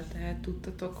kimenettel? Tehát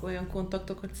tudtatok olyan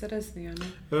kontaktokat szerezni?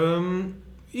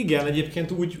 Igen,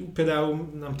 egyébként úgy például,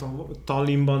 nem tudom,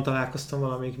 Tallinnban találkoztam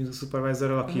valamelyik music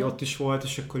supervisorral, aki ott is volt,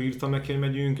 és akkor írtam neki, hogy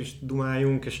megyünk, és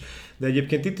dumáljunk, de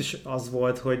egyébként itt is az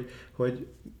volt, hogy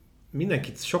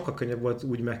mindenkit sokkal könnyebb volt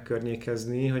úgy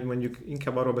megkörnyékezni, hogy mondjuk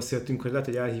inkább arról beszéltünk, hogy lehet,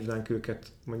 hogy elhívnánk őket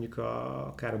mondjuk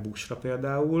akár a buszra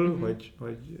például, hogy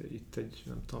itt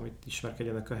nem tudom, itt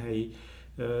ismerkedjenek a helyi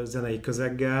zenei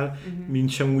közeggel, mint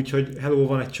sem úgy, hogy hello,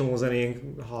 van egy csomó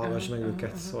zenénk, hallgass meg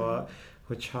őket, szóval,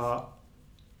 hogyha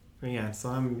igen,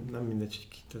 szóval nem mindegy,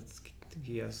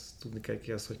 hogy tudni kell,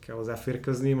 hogy kell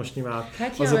hozzáférkőzni. Most nyilván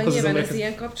hát nyilván ez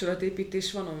ilyen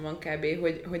kapcsolatépítés van kb.,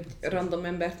 hogy random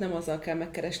embert nem azzal kell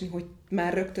megkeresni, hogy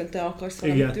már rögtön te akarsz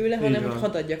valamit tőle, hanem hogy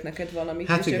hadd adjak neked valamit,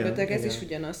 hát és ez is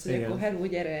ugyanaz, hogy akkor hello,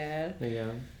 gyere el.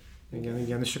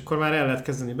 Igen, és akkor már el lehet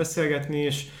kezdeni beszélgetni,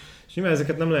 és nyilván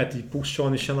ezeket nem lehet így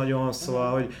pusolni se nagyon,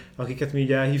 szóval, hogy akiket mi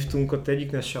így elhívtunk, ott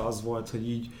egyiknek se az volt, hogy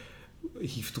így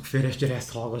hívtuk félre, és gyere,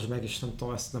 ezt hallgass meg, és nem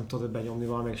tudom, ezt nem tudod benyomni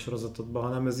valamelyik sorozatodba,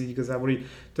 hanem ez így igazából így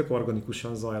tök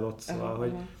organikusan zajlott, szóval,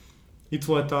 hogy itt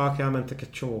voltak, elmentek egy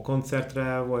csomó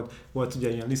koncertre, volt ugye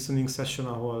ilyen listening session,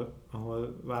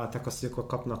 ahol vállalták azt, hogy akkor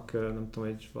kapnak, nem tudom,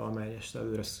 egy valamelyest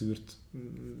előre szűrt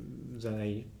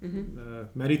zenei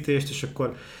merítést,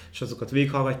 és azokat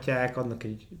végighallgatják, adnak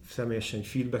személyesen egy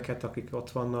feedbacket, akik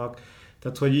ott vannak,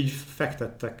 Tehát, hogy így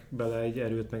fektettek bele egy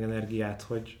erőt, meg energiát,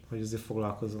 hogy azért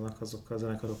foglalkozzanak azokkal a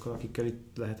zenekarokkal, akikkel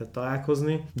itt lehetett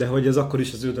találkozni, de hogy ez akkor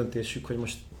is az ő döntésük, hogy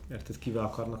most érted, kivel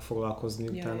akarnak foglalkozni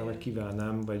utána, vagy kivel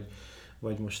nem,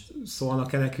 vagy most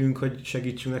szólnak-e nekünk, hogy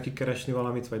segítsünk nekik keresni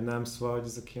valamit, vagy nem, szóval, hogy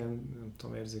ezek ilyen, nem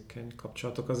tudom, érzékeny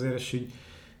kapcsolatok azért, és így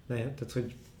tehát,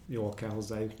 hogy jól kell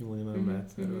hozzájuk nyúlni, mert nem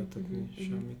lehet erőltetni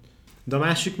semmit. De a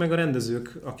másik meg a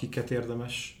rendezők, akiket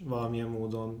érdemes valamilyen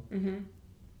módon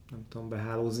nem tudom,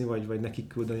 behálózni, vagy nekik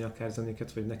küldeni akár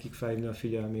zenéket, vagy nekik felhívni a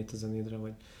figyelmét a zenédre,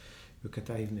 vagy őket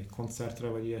elhívni egy koncertre,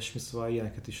 vagy ilyesmi, szóval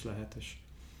ilyeneket is lehet. És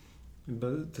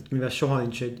tehát mivel soha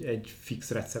nincs egy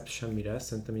fix recept semmire,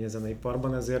 szerintem így a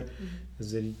zeneiparban, ezért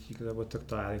így igazából tök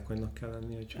találékonynak kell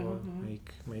lenni, hogy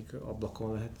melyik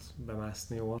ablakon lehet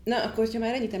bemászni jól. Na, akkor, hogyha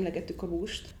már ennyit emlegettük a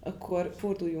búst, akkor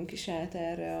forduljunk is át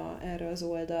erre az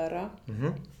oldalra.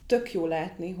 Tök jó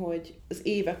látni, hogy az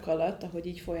évek alatt, ahogy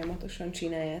így folyamatosan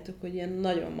csináljátok, hogy ilyen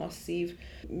nagyon masszív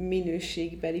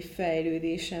minőségbeli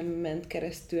fejlődésen ment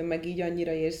keresztül, meg így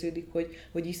annyira érződik,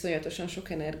 hogy iszonyatosan sok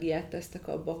energiát tesztek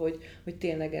abba, hogy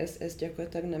tényleg ez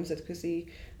gyakorlatilag nemzetközi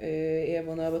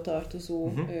élvonalba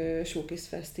tartozó showcase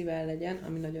fesztivál legyen,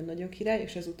 ami nagyon-nagyon király,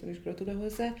 és ezúton is gratulál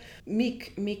hozzá.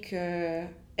 Mik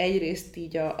egyrészt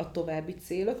így a további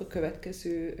célok a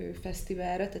következő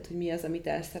fesztiválra, tehát hogy mi az, amit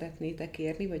el szeretnétek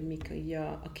érni, vagy mik így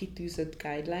a kitűzött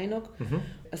guideline-ok.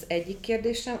 Az egyik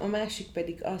kérdésem, a másik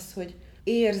pedig az, hogy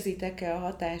érzitek-e a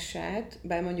hatását,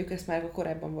 bár mondjuk ezt már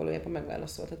korábban valójában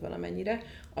megválaszoltad valamennyire,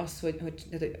 az,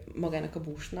 hogy magának a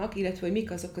boostnak, illetve hogy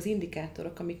mik azok az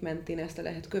indikátorok, amik mentén ezt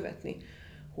lehet követni,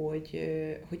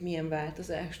 hogy milyen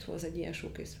változást hoz egy ilyen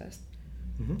showcase fest.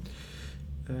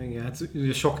 Igen, hát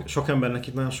ugye sok embernek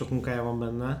itt nagyon sok munkája van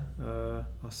benne,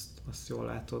 azt jól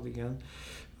látod, igen.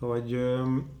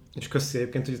 És köszi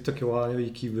egyébként, hogy tök jó hallani, hogy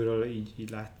így kívülről így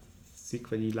látszik,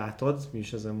 vagy így látod, mi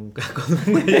is ezen munkálkodunk,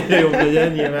 hogy jobb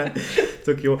legyen, nyilván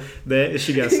tök jó. De, és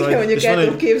igen, szóval... mondjuk el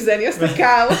tudom képzelni azt a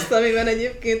káoszt, amiben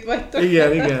egyébként vagytok.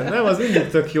 Igen. Nem, az mindig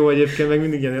tök jó egyébként, meg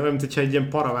mindig ilyen, nem, hogyha egy ilyen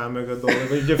paraván mögött dolog,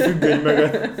 vagy ugye függöny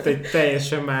mögött egy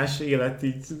teljesen más élet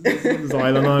így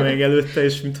zajlana meg előtte,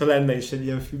 és mintha lenne is egy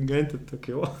ilyen függöny, tehát tök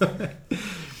jó.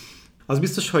 Az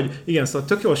biztos, hogy igen, szóval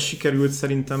tök jól sikerült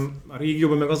szerintem a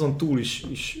régióban, meg azon túl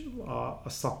is a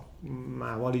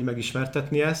szakmával így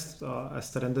megismertetni ezt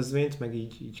a rendezvényt, meg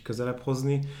így közelebb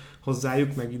hozni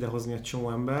hozzájuk, meg idehozni egy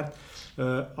csomó embert.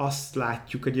 Azt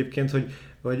látjuk egyébként,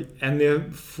 hogy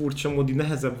ennél furcsa módi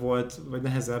nehezebb volt, vagy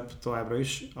nehezebb továbbra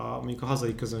is mondjuk a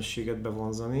hazai közönséget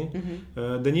bevonzani,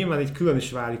 de nyilván így külön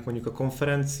is válik mondjuk a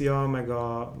konferencia, meg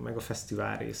a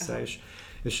fesztivál része is.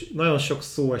 És nagyon sok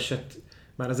szó esett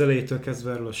már az elejétől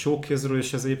kezdve erről a showcase-ről,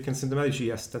 és ez egyébként szerintem el is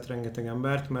ijesztett rengeteg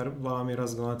embert, mert valamiért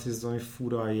azt gondolt, hogy ez valami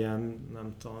fura ilyen,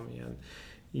 nem tudom, ilyen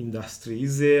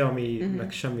industry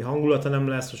aminek semmi hangulata nem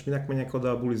lesz, most minek menjek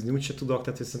oda, bulizni úgyse tudok,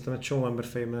 tehát szerintem egy csomó ember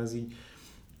fejében ez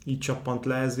így csappant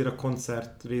le, ezért a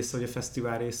koncert része, vagy a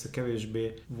fesztivál része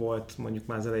kevésbé volt mondjuk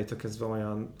már az elejétől kezdve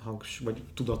olyan vagy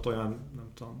tudott olyan, nem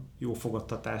tudom, jó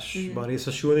fogadtatásban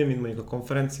részesülni, mint mondjuk a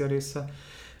konferencia része.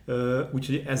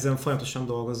 Úgyhogy ezen folyamatosan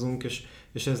dolgozunk,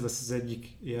 és ez lesz az egyik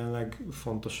ilyen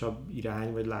legfontosabb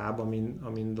irány, vagy láb,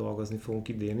 amin dolgozni fogunk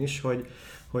idén is, hogy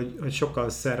sokkal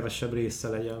szervesebb része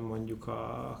legyen mondjuk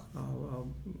a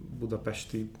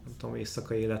budapesti, nem tudom,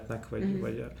 éjszakai életnek,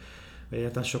 vagy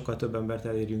egyáltalán sokkal több embert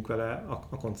elérjünk vele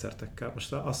a koncertekkel.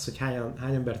 Most az, hogy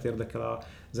hány embert érdekel a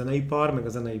zeneipar, meg a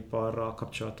zeneiparral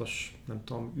kapcsolatos, nem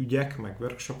tudom, ügyek, meg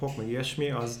workshopok, meg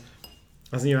ilyesmi,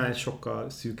 az nyilván egy sokkal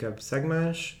szűkebb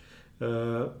szegmens.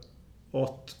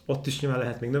 Ott is nyilván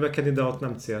lehet még növekedni, de ott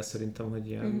nem cél szerintem, hogy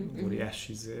ilyen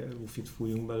óriási lufit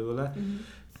fújjunk belőle.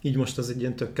 Így most az egy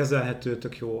ilyen tök kezelhető,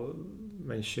 tök jó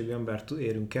mennyiségű embert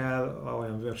érünk el,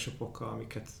 olyan workshopokkal,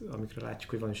 amikre látjuk,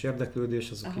 hogy van is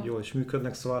érdeklődés, azok így jól is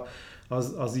működnek, szóval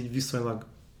az így viszonylag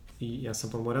ilyen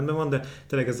szempontból rendben van, de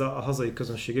tényleg ez a hazai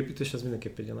közönségépítés, ez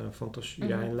mindenképp egy nagyon fontos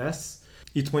irány lesz.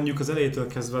 Itt mondjuk az elejétől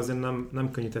kezdve azért nem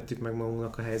könnyítettük meg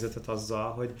magunknak a helyzetet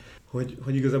azzal,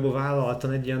 hogy igazából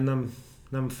vállaltan egy ilyen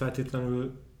nem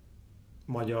feltétlenül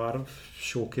magyar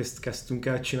showcase-t kezdtünk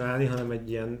el csinálni, hanem egy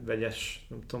ilyen vegyes,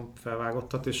 nem tudom,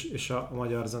 felvágottat, és a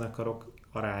magyar zenekarok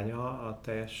aránya a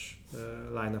teljes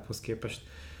line-uphoz képest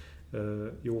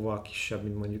jóval kisebb,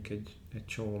 mint mondjuk egy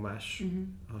csomó más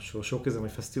hasonló showcase-en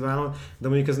vagy fesztiválon, de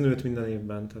mondjuk ez nőtt minden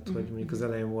évben, tehát hogy mondjuk az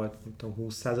elején volt, nem tudom,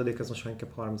 20%, ez most már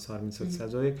inkább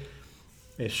 30-35%,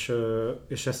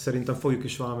 és ezt szerintem fogjuk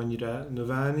is valamennyire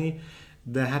növelni,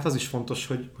 de hát az is fontos,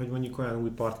 hogy mondjuk olyan új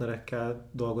partnerekkel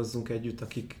dolgozzunk együtt,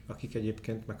 akik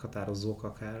egyébként meghatározók,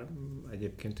 akár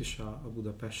egyébként is a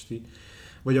budapesti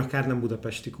vagy akár nem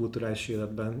budapesti kulturális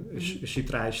életben. És itt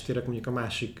rá is térek mondjuk a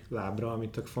másik lábra, ami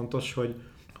tök fontos, hogy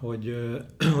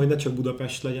ne csak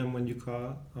Budapest legyen mondjuk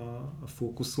a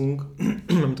fókuszunk,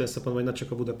 nem tudom, hogy ne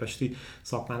csak a budapesti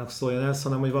szakmának szóljon el,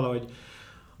 hanem hogy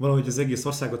valahogy az egész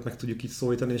országot meg tudjuk így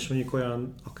szólítani, és mondjuk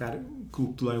olyan akár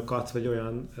klubtulajokat, vagy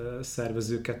olyan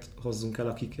szervezőket hozzunk el,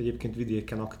 akik egyébként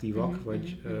vidéken aktívak,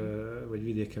 vagy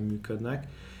vidéken működnek,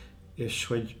 és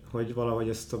hogy valahogy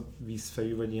ezt a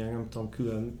vízfejű, vagy ilyen nem tudom,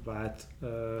 külön vált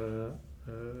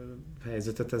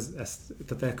helyzetet,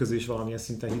 tehát elközül is valamilyen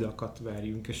szinten hidakat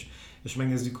verjünk, és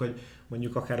megnézzük, hogy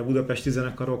mondjuk akár a budapesti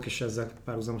zenekarok, és ezzel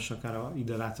párhuzamosan akár a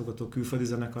ide látogató külföldi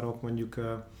zenekarok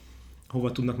mondjuk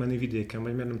hova tudnak menni vidéken,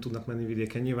 vagy miért nem tudnak menni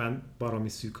vidéken. Nyilván baromi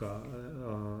szűk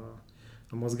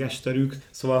a mozgásterük.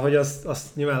 Szóval, hogy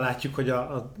azt nyilván látjuk, hogy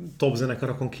a top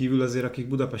zenekarokon kívül azért, akik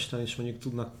Budapesten is mondjuk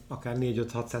tudnak akár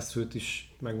 4-5-600 főt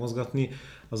is megmozgatni,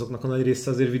 azoknak a nagy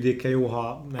része azért vidéken jó,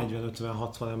 ha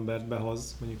 40-50-60 embert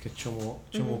behoz mondjuk egy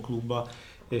csomó klubba.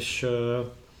 És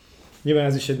nyilván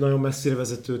ez is egy nagyon messzire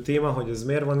vezető téma, hogy ez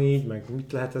miért van így, meg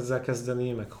mit lehet ezzel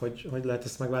kezdeni, meg hogy lehet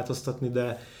ezt megváltoztatni,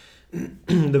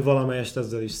 de valamelyest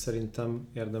ezzel is szerintem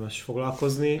érdemes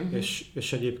foglalkozni,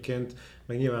 és egyébként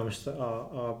meg nyilván most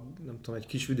nem tudom, egy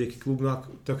kisvidéki klubnak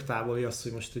tök távoli az,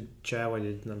 hogy most egy cseh vagy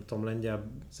egy nem tudom,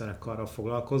 lengyel zenekarral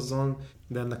foglalkozzon,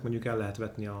 de ennek mondjuk el lehet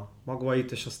vetni a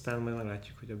magvait, és aztán majd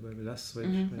meglátjuk, hogy ebből mi lesz,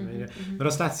 vagy mennyire. Mert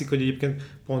azt látszik, hogy egyébként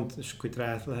pont, és akkor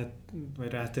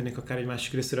itt rátérnék akár egy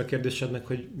másik részére a kérdésednek,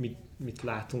 hogy mit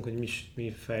látunk, hogy mi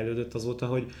fejlődött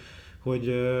azóta,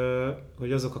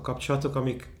 hogy azok a kapcsolatok,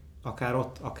 amik akár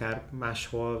ott, akár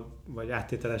máshol, vagy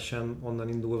áttételesen onnan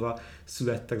indulva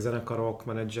születtek zenekarok,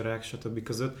 menedzserek, stb.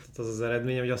 Között. Tehát az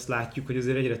eredménye, hogy azt látjuk, hogy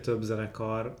azért egyre több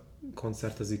zenekar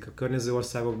koncertezik a környező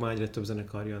országokban, egyre több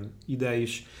zenekar jön ide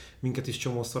is, minket is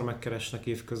csomószor megkeresnek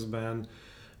évközben,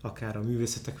 akár a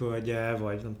Művészetek Völgye,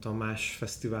 vagy nem tudom, más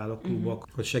fesztiválok, klubok,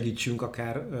 hogy segítsünk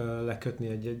akár lekötni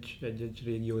egy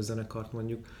régiós zenekart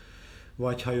mondjuk.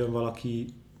 Vagy ha jön valaki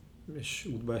és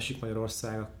útba esik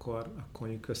Magyarország, akkor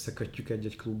mondjuk összekötjük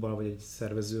egy klubbal, vagy egy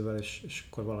szervezővel, és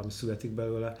akkor valami születik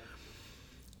belőle.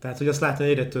 Tehát, hogy azt látni,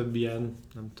 hogy egyre több ilyen,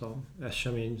 nem tudom,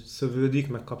 esemény szövődik,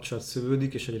 meg kapcsolat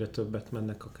szövődik, és egyre többet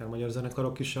mennek akár magyar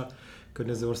zenekarok is a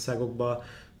környező országokba.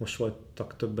 Most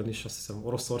voltak többen is, azt hiszem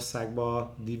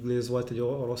Oroszországban, Deep Glaze volt egy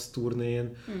orosz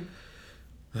turnén.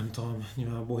 Nem tudom,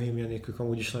 nyilván a bohémianékük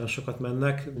amúgy is nagyon sokat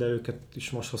mennek, de őket is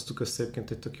most hoztuk össze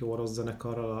egyébként egy tök jó orosz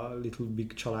zenekarral, a Little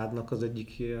Big családnak az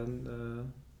egyik ilyen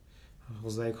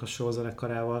hozzájuk hasonló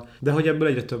zenekarával. De hogy ebből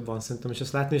egyre több van szerintem, és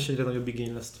ezt látni is egyre nagyobb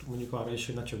igény lesz mondjuk arra is,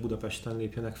 hogy ne csak Budapesten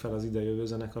lépjenek fel az idejövő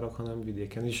zenekarok, hanem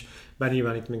vidéken is. Bár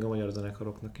nyilván itt még a magyar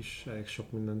zenekaroknak is elég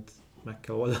sok mindent meg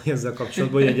kell oldani ezzel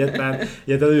kapcsolatban, hogy egyáltalán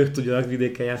ők tudjanak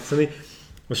vidéken játszani.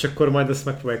 Most akkor majd ezt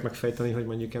megpróbáljuk megfejteni, hogy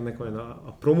mondjuk ennek olyan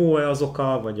a promó-e az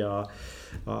oka, vagy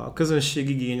a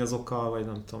közönségigény az oka, vagy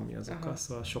nem tudom mi az oka,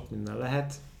 szóval sok minden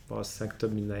lehet. Valószínűleg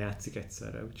több minden játszik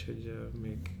egyszerre, úgyhogy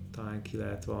még talán ki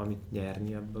lehet valamit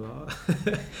nyerni ebből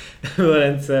a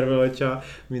rendszerből, hogyha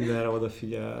mindenre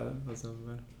odafigyel az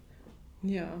ember.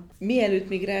 Ja. Mielőtt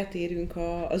még rátérünk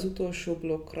az utolsó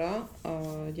blokkra, a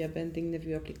Bending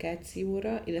nevű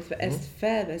applikációra, illetve ezt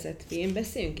felvezetvén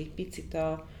beszéljünk egy picit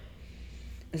a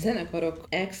zenekarok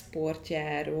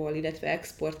exportjáról, illetve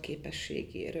export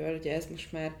képességéről. Ugye ez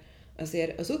most már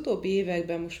azért az utóbbi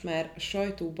években most már a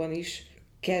sajtóban is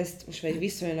kezd most már egy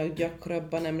viszonylag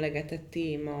gyakrabban emlegetett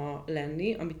téma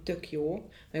lenni, ami tök jó,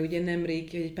 mert ugye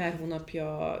nemrég, egy pár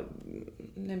hónapja,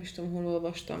 nem is tudom, hol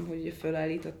olvastam, hogy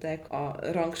fölállították a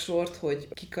rangsort, hogy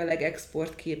kik a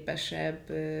legexportképesebb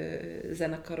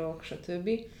zenekarok, stb.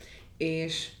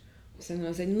 És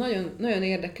szerintem az egy nagyon, nagyon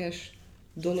érdekes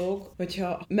dolog,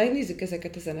 hogyha megnézzük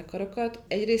ezeket a zenekarokat,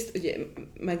 egyrészt ugye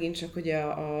megint csak ugye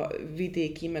a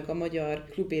vidéki, meg a magyar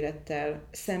klubélettel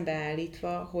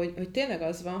szembeállítva, hogy tényleg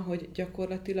az van, hogy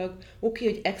gyakorlatilag oké,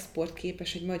 hogy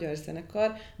exportképes egy magyar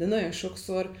zenekar, de nagyon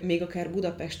sokszor, még akár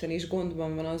Budapesten is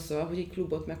gondban van azzal, hogy egy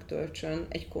klubot megtöltsön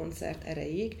egy koncert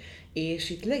erejéig, és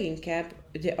itt leginkább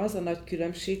ugye az a nagy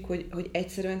különbség, hogy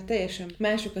egyszerűen teljesen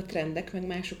mások a trendek, meg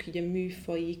mások így a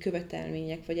műfaji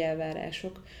követelmények, vagy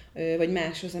elvárások, vagy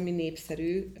más az, ami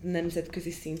népszerű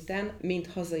nemzetközi szinten, mint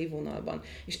hazai vonalban.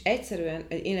 És egyszerűen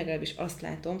én legalábbis azt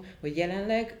látom, hogy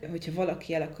jelenleg, hogyha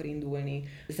valaki el akar indulni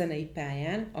zenei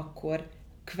pályán, akkor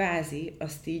kvázi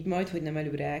azt így majdhogy nem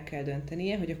előre el kell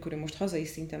döntenie, hogy akkor ő most hazai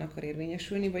szinten akar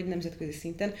érvényesülni, vagy nemzetközi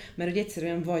szinten, mert hogy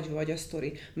egyszerűen vagy a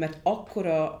sztori. Mert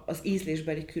akkora az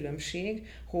ízlésbeli különbség,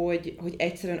 hogy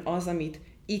egyszerűen az, amit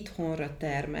itthonra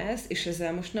termelsz, és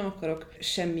ezzel most nem akarok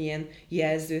semmilyen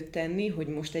jelzőt tenni, hogy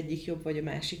most egyik jobb vagy a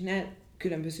másiknál,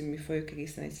 különböző műfajok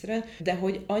egészen egyszerűen, de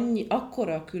hogy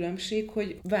akkora a különbség,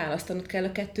 hogy választanod kell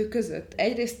a kettő között.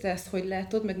 Egyrészt te ezt hogy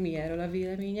látod, meg mi erről a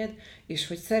véleményed, és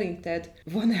hogy szerinted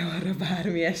van-e arra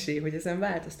bármi esély, hogy ezen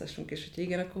változtassunk, és hogyha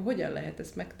igen, akkor hogyan lehet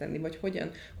ezt megtenni, vagy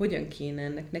hogyan kéne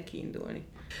ennek neki indulni?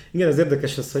 Igen, ez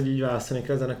érdekes az, hogy így választani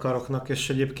kell a zenekaroknak, és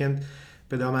egyébként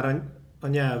például már a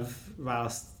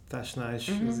nyelvválasztásnál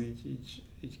is ez így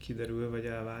kiderül, vagy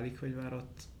elválik, vagy már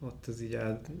ott ez így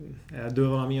eldől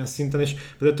valamilyen szinten, és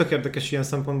például tök érdekes ilyen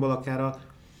szempontból akár a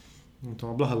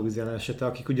Blaha Louisiana esete,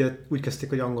 akik ugye úgy kezdték,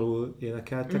 hogy angolul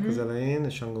énekeltek az elején,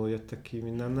 és angolul jöttek ki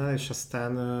mindennel, és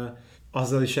aztán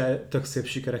azzal is tök szép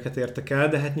sikereket értek el,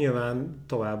 de hát nyilván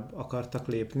tovább akartak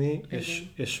lépni,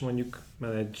 és mondjuk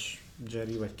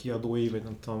menedzseri, vagy kiadói, vagy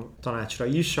nem tudom, tanácsra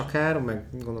is akár, meg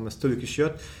gondolom ez tőlük is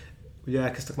jött, ugye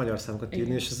elkezdtek magyar számokat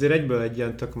írni, és azért egyből egy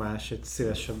ilyen tök más, egy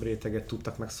szélesebb réteget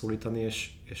tudtak megszólítani, és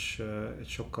egy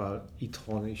sokkal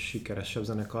itthon is sikeresebb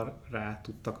zenekarrá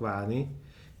tudtak válni.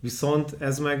 Viszont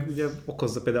ez meg ugye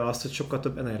okozza például azt, hogy sokkal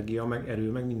több energia, meg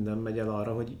erő, meg minden megy el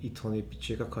arra, hogy itthon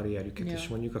építsék a karrierüket, és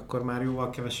mondjuk akkor már jóval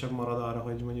kevesebb marad arra,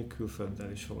 hogy mondjuk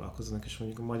külfölddel is foglalkoznak, és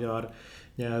mondjuk a magyar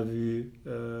nyelvű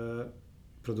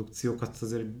produkciókat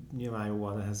azért nyilván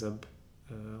jóval nehezebb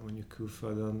mondjuk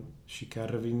külföldön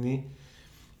sikerre vinni.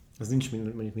 Az nincs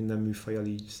mondjuk minden műfajjal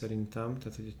így szerintem,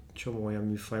 tehát hogy egy csomó olyan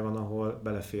műfaj van, ahol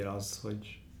belefér az,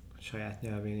 hogy saját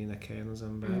nyelvén énekeljen az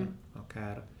ember,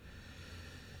 akár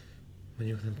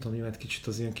mondjuk nem tudom, mert kicsit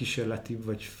az ilyen kísérletibb,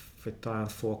 vagy talán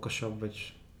folkosabb,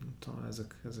 vagy nem tudom,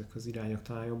 ezek az irányok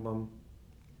talán jobban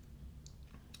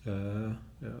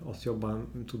ott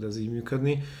jobban tud ez így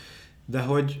működni. De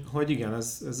hogy igen,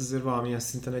 ez azért valamilyen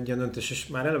szinten egy ilyen döntés, és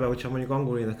már eleve, hogyha mondjuk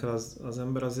angol énekel az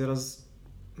ember, azért az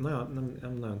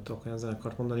nem nagyon tudok olyan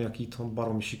zenekart mondani, aki itthon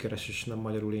baromi sikeres, és nem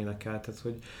magyarul énekel, tehát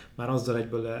hogy már azzal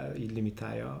egyből így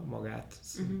limitálja magát,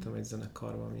 szerintem egy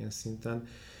zenekar valamilyen szinten.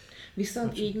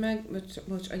 Viszont így meg,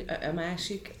 a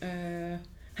másik,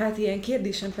 hát ilyen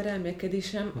kérdésem per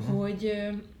elmélkedésem,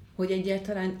 hogy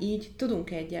egyáltalán így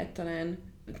tudunk egyáltalán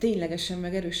ténylegesen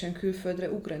meg erősen külföldre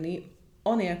ugrani,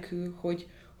 anélkül,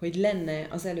 hogy lenne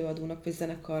az előadónak vagy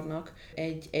zenekarnak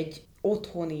egy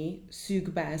otthoni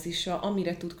szűk bázisa,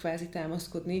 amire tud kvázi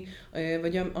támaszkodni,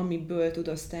 vagy amiből tud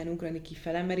aztán ugrani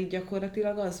kifele, mert így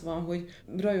gyakorlatilag az van, hogy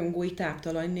rajongói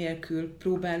táptalaj nélkül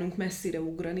próbálunk messzire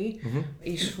ugrani,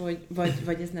 és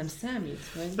vagy ez nem számít?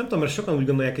 Vagy? Nem tudom, mert sokan úgy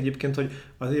gondolják egyébként, hogy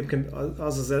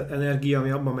az energia, ami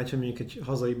abban megy, hogy mondjuk egy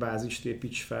hazai bázist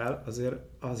építs fel, azért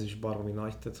az is baromi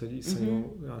nagy, tehát hogy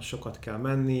iszonyúan sokat kell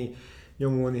menni,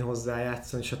 nyomulni hozzá,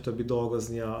 játszani, stb.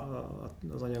 Dolgozni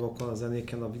az anyagokon, a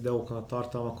zenéken, a videókon, a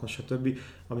tartalmakon, stb.,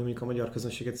 ami mondjuk a magyar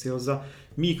közönséget célozza.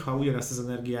 Míg ha ugyanezt az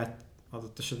energiát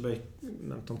adott esetben egy,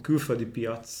 nem tudom, külföldi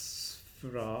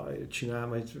piacra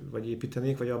csinál, vagy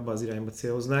építenék, vagy abba az irányba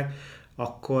céloznák,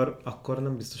 akkor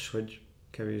nem biztos, hogy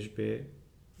kevésbé,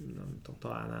 nem tudom,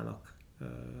 találnának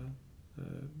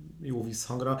jó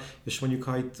visszhangra, és mondjuk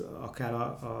ha itt akár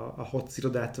a Hotz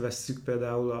irodát vesszük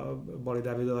például a Bali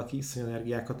Dáviddal, aki iszonyú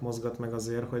energiákat mozgat meg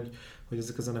azért, hogy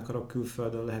ezek a zenekarok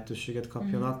külföldön lehetőséget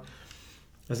kapjanak.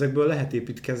 Ezekből lehet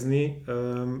építkezni,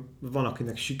 van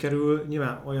akinek sikerül,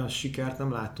 nyilván olyan sikert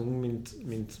nem látunk,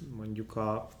 mint mondjuk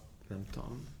a, nem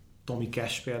tudom, Tommy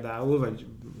Cash például, vagy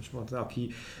most mondta, aki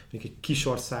még egy kis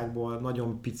országból,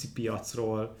 nagyon pici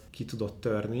piacról ki tudott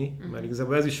törni, mert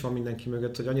igazából ez is van mindenki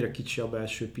mögött, hogy annyira kicsi a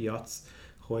belső piac,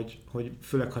 hogy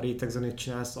főleg ha rétegzenét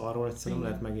csinálsz, arról egyszerűen nem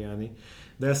lehet megélni.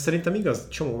 De ez szerintem igaz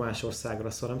csomó más országra,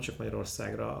 szóval nem csak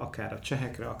Magyarországra, akár a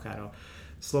csehekre, akár a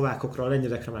szlovákokra, a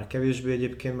lengyelekre már kevésbé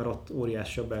egyébként, mert ott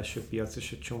óriási a belső piac,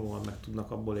 és egy csomóan meg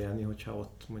tudnak abból élni, hogyha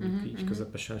ott mondjuk így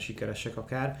közepesen sikeresek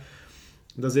akár.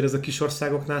 De azért ez a kis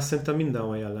országoknál szerintem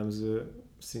mindenhol jellemző,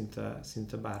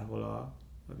 szinte bárhol a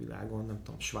világon, nem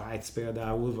tudom, Svájc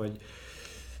például, vagy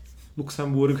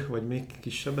Luxemburg, vagy még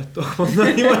kisebbet tudok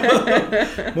mondani,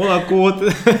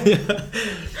 Monakót.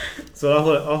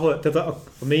 Szóval ahol tehát a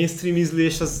mainstream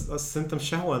ízlés az szerintem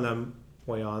sehol nem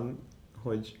olyan,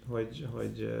 hogy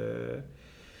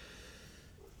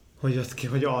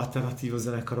alternatív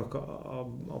zenekarok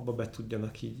abba be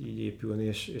tudjanak így épülni,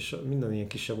 és minden ilyen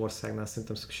kisebb országnál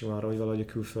szerintem szükség van arra, hogy valahogy a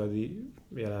külföldi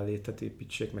jelenlétet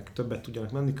építsék, meg többet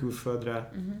tudjanak menni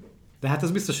külföldre. De hát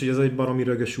az biztos, hogy ez egy baromi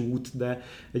rögös út, de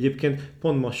egyébként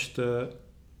pont most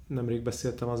nemrég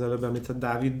beszéltem az előbb említett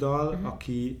Dáviddal,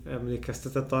 aki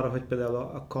emlékeztetett arra, hogy például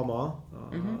a Kama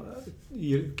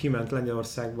kiment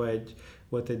Lengyelországba,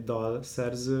 volt egy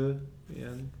dalszerző,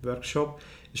 ilyen workshop,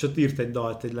 és ott írt egy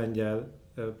dalt egy lengyel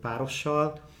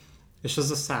párossal, és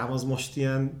az a szám az most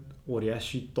ilyen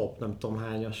óriási top, nem tudom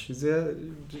hányas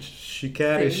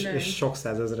siker, és sok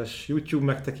százezeres YouTube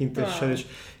megtekintéssel,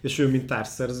 és ő mint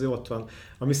társszerző ott van.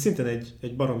 Ami szintén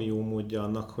egy baromi jó módja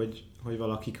annak, hogy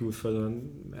valaki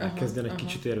külföldön elkezdjen egy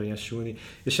kicsit érvényesülni.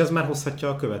 És ez már hozhatja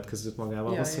a következőt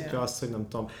magával. Hozhatja azt, hogy nem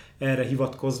tudom, erre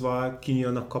hivatkozva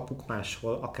kinyílnak kapuk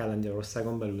máshol, akár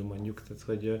Lengyelországon belül mondjuk. Tehát,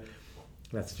 hogy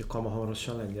lehet, hogy a Kama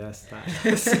hamarosan lengyel sztár.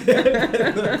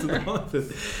 Nem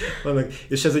tudom.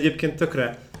 És ez egyébként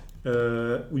tökre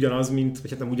ugyanaz, vagy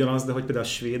hát nem ugyanaz, de hogy például a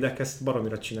svédek ezt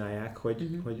baromira csinálják,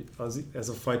 hogy ez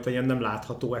a fajta ilyen nem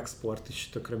látható export is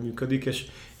tökre működik,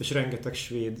 és rengeteg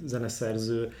svéd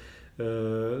zeneszerző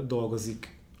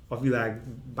dolgozik a világ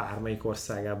bármelyik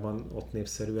országában ott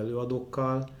népszerű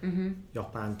előadókkal,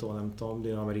 Japántól, nem tudom,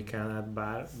 Dél-Amerikán át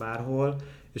bárhol,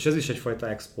 és ez is egyfajta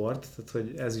export, tehát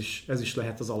hogy ez is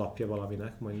lehet az alapja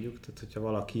valaminek mondjuk, tehát hogyha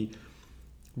valaki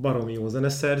baromi jó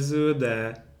zeneszerző,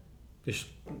 és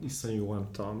iszonyú jó, nem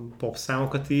tudom,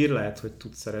 popszámokat ír, lehet, hogy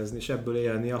tud szerezni, és ebből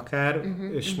élni akár,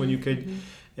 és mondjuk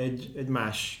egy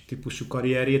más típusú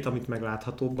karrierjét, amit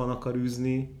megláthatóbban akar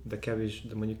űzni, de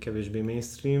mondjuk kevésbé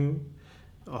mainstream,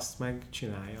 azt meg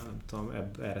csinálja, nem tudom,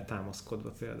 erre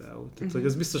támaszkodva például. Tehát, hogy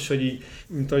az biztos, hogy így,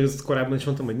 mint ahogy azt korábban is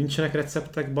mondtam, hogy nincsenek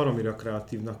receptek, baromira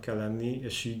kreatívnak kell lenni,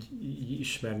 és így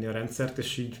ismerni a rendszert,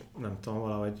 és így, nem tudom,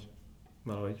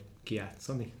 valahogy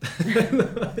kijátszani.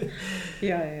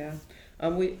 Ja.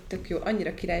 Amúgy tök jó,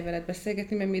 annyira király veled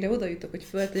beszélgetni, mert mire oda jutok, hogy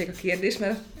föltegyek a kérdést,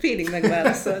 mert félig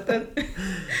megválaszoltad.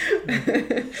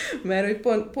 Mert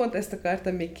hogy pont ezt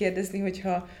akartam még kérdezni, hogy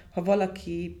ha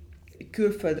valaki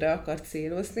külföldre akar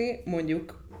célozni,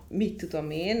 mondjuk, mit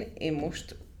tudom én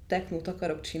most technót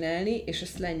akarok csinálni, és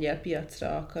ezt lengyel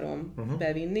piacra akarom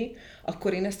bevinni,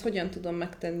 akkor én ezt hogyan tudom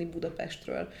megtenni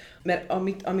Budapestről? Mert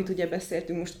amit ugye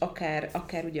beszéltünk most,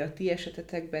 akár ugye a ti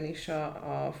esetetekben is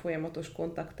a folyamatos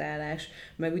kontaktálás,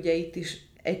 meg ugye itt is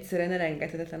egyszerűen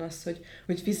elengedhetetlen az,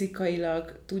 hogy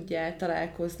fizikailag tudjál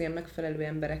találkozni a megfelelő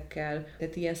emberekkel.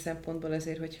 Tehát ilyen szempontból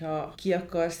azért, hogyha ki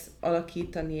akarsz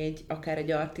alakítani akár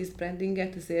egy artist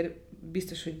brandinget, azért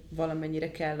biztos, hogy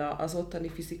valamennyire kell az ottani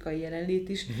fizikai jelenlét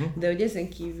is, de hogy ezen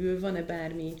kívül van-e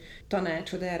bármi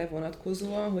tanácsod erre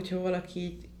vonatkozóan, hogyha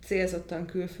valaki célzottan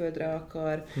külföldre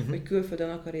akar, vagy külföldön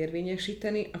akar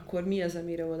érvényesíteni, akkor mi az,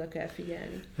 amire oda kell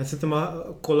figyelni? Hát szerintem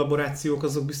a kollaborációk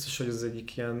azok biztos, hogy az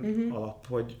egyik ilyen alap,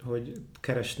 hogy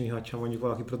keresni, ha mondjuk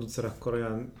valaki producer, akkor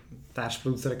olyan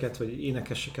társproducereket, vagy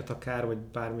énekeseket akár, vagy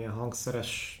bármilyen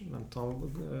hangszeres, nem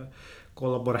tudom,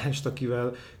 kollaboránst,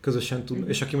 akivel közösen tud,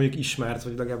 és aki mondjuk ismert,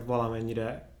 vagy legalább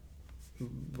valamennyire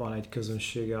van egy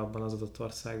közönsége abban az adott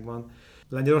országban.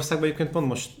 Lengyelországban egyébként pont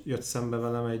most jött szembe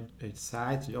velem egy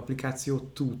site, egy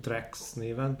applikáció, 2Tracks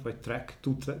néven, vagy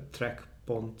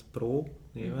twotrack.pro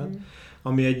néven,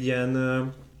 ami egy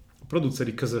ilyen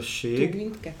produceri közösség,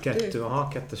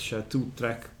 kettessel,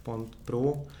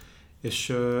 2track.pro,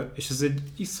 és ez egy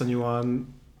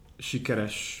iszonyúan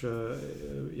sikeres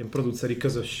ilyen produceri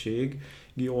közösségi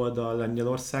oldal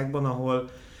Lengyelországban, ahol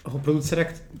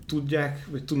producerek tudják,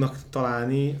 vagy tudnak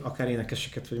találni akár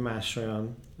énekeseket, vagy más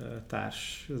olyan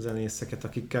társzenészeket,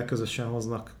 akikkel közösen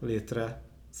hoznak létre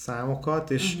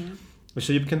számokat, és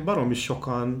egyébként baromi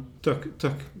sokan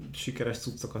tök sikeres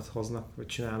cuccokat hoznak, vagy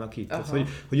csinálnak itt. Tehát,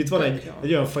 hogy itt van egy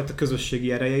olyan fajta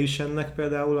közösségi ereje is ennek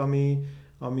például,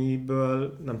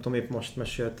 amiből, nem tudom, épp most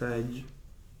mesélte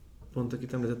pont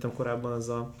akit említettem korábban, az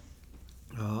a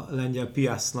lengyel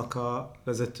piacnak a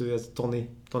vezetője, ez Tony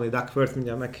Duckworth,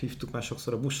 mindjárt meghívtuk már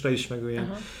sokszor a Bushra is, meg ő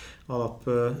ilyen alap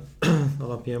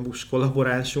ilyen Bush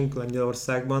kollaboránsunk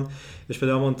Lengyelországban, és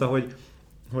például mondta,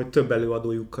 hogy több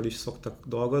előadójukkal is szoktak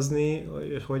dolgozni,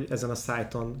 hogy ezen a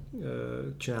szájton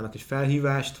csinálnak egy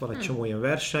felhívást, van egy csomó ilyen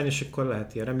verseny, és akkor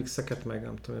lehet ilyen remixeket, meg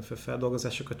nem tudom,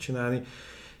 feldolgozásokat csinálni,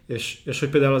 és hogy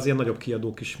például az ilyen nagyobb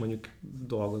kiadók is mondjuk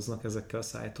dolgoznak ezekkel a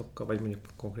szájtokkal, vagy mondjuk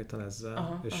konkrétan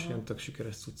ezzel, és ilyen tök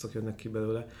sikeres cuccok jönnek ki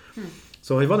belőle.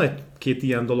 Szóval, hogy van egy-két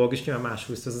ilyen dolog, és nyilván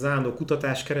máshol is ez az állandó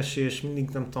kutatáskeresés, mindig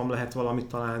nem tudom, lehet valamit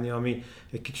találni, ami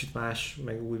egy kicsit más,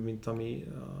 meg úgy, mint ami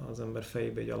az ember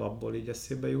fejébe egy alapból így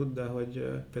eszébe jut, de hogy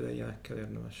például ilyenekkel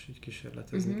érdemes így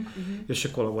kísérletezni. És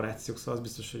a kollaborációk, szóval az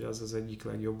biztos, hogy az egyik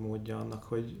legjobb módja annak,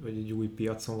 hogy egy új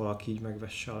piacon valaki így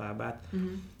megvesse a lábát.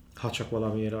 ha csak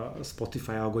valamiért a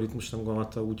Spotify algoritmus nem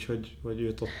gondolta úgy, hogy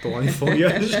őt ott tolni fogja,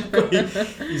 és akkor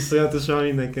iszonyatosan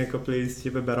mindenkinek a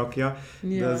playlistjébe berakja,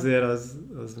 de azért az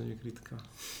mondjuk ritka.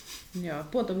 Ja,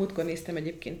 pont a múltkor néztem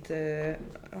egyébként,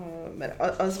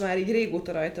 mert az már így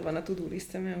régóta rajta van a to-do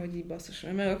listemen, hogy így basszus,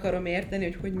 meg akarom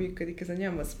érteni, hogy működik ez a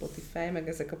nyom, a Spotify, meg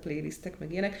ezek a playlistek,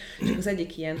 meg ilyenek. És az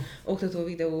egyik ilyen oktató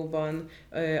videóban,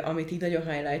 amit így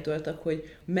nagyon highlightoltak, hogy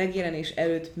megjelenés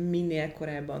előtt minél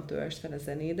korábban töltsd fel a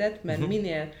zenédet, mert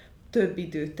minél több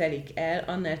idő telik el,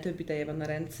 annál több ideje van a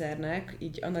rendszernek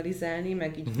így analizálni,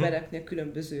 meg így berakni a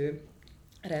különböző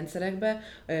rendszerekbe,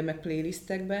 meg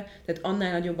playlistekbe, tehát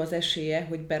annál nagyobb az esélye,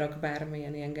 hogy berak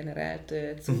bármilyen ilyen generált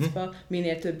cuccba,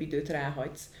 minél több időt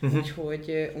ráhagysz.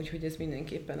 Úgyhogy ez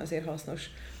mindenképpen azért hasznos.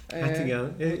 Hát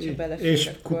igen, én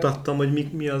is kutattam, hogy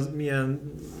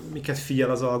miket figyel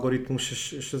az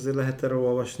algoritmus, és azért lehet erről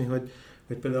olvasni, hogy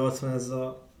például ott van ez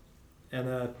a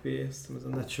NLP, ez a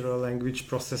Natural Language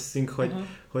Processing,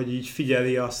 hogy így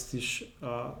figyeli azt is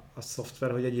a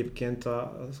szoftver, hogy egyébként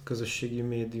a közösségi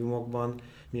médiumokban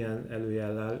milyen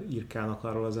előjellel írkálnak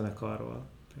arról a zenekarról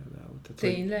például.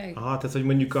 Tehát, tényleg? Tehát hogy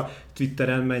mondjuk a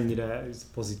Twitteren mennyire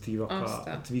pozitívak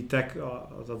a tweetek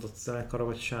az adott zenekarra,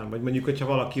 vagy sem. Vagy mondjuk, hogyha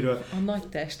valakiről... A nagy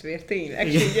testvér, tényleg,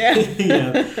 ugye?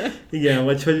 Igen,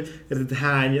 vagy hogy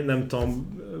hány, nem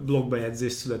tudom,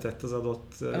 blogbejegyzés született az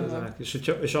adott zenek,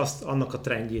 és annak a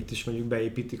trendjét is mondjuk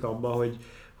beépítik abba,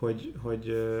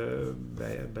 hogy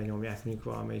benyomják mondjuk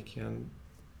valamelyik ilyen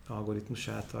algoritmus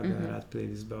által generált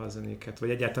playlistbe a zenéket, vagy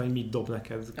egyáltalán, hogy mit dob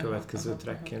neked következő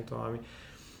trackként valami.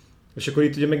 És akkor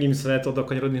itt ugye megint vissza lehet oda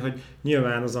kanyarodni, hogy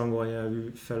nyilván az angol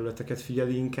nyelvű felületeket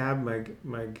figyeli inkább,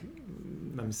 meg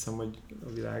nem hiszem, hogy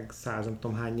a világ 100 nem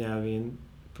tudom hány nyelvén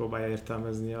próbálja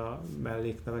értelmezni a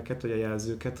mellékneveket, vagy a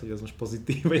jelzőket, hogy az most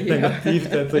pozitív vagy negatív,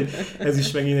 tehát hogy ez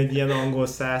is megint egy ilyen angol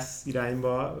száz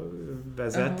irányba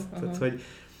vezet, tehát hogy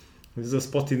az a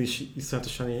Spotin is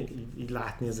iszonyatosan így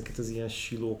látni ezeket az ilyen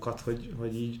silókat,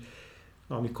 hogy így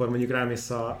amikor mondjuk rámész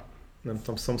a nem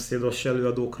tudom, szomszédos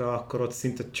előadókra, akkor ott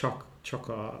szinte csak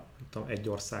a nem tudom, egy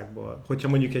országból. Hogyha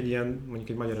mondjuk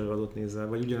egy magyar előadót nézel,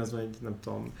 vagy ugyanaz egy nem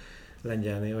tudom,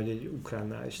 lengyelnél, vagy egy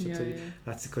ukránnál is. Tehát, hogy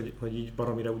látszik, hogy így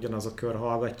baromira ugyanaz a kör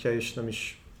hallgatja, és nem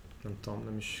is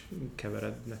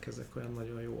keverednek ezek olyan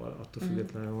nagyon jól, attól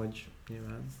függetlenül, hogy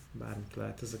nyilván bármit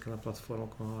lehet ezeken a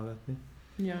platformokon hallgatni.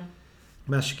 Ja.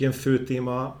 Másik ilyen fő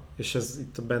téma, és ez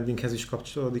itt a brandinghez is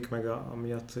kapcsolódik, meg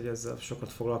amiatt, hogy ezzel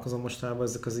sokat foglalkozom mostanában,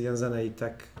 ezek az ilyen zenei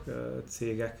tech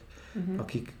cégek,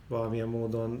 akik valamilyen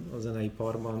módon a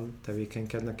zeneiparban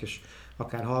tevékenykednek, és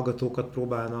akár hallgatókat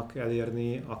próbálnak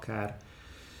elérni, akár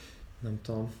nem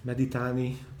tudom,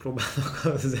 meditálni próbálnak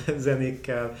a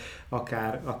zenékkel,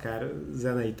 akár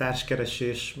zenei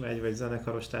társkeresés megy, vagy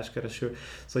zenekaros társkereső.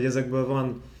 Szóval ezekből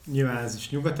van, nyilván ez is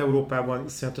Nyugat-Európában,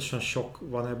 iszonyatosan sok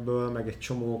van ebből, meg egy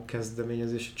csomó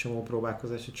kezdeményezés, egy csomó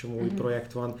próbálkozás, egy csomó új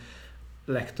projekt van.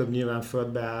 Legtöbb nyilván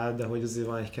földbe áll, de hogy azért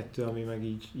van egy-kettő, ami meg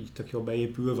így tök jól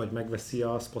beépül, vagy megveszi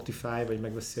a Spotify, vagy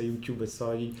megveszi a YouTube, vagy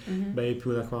szóval így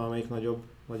beépülnek valamelyik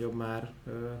nagyobb már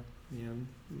ilyen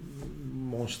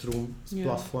monstrum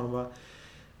platformba.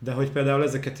 De hogy például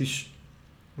ezeket is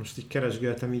most így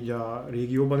keresgéltem így a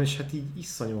régióban, és hát így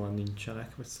iszonyúan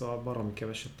nincsenek, vagy szóval baromi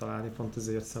keveset találni, pont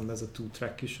ezért jött szembe ez a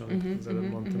two-track is, amit az előbb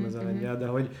mondtam ezen egyel, de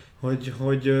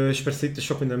hogy és persze itt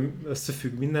sok minden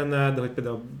összefügg mindennel, de hogy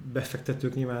például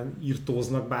befektetők nyilván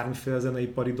írtóznak bármiféle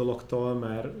zeneipari dologtól,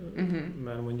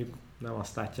 mert mondjuk nem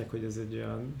azt látják, hogy ez egy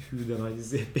olyan hű, de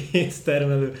nagy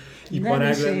pénztermelő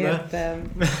iparág lenne.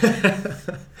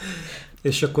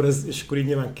 és akkor így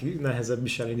nyilván nehezebb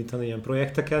is elindítani ilyen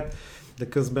projekteket, de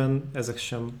közben ezek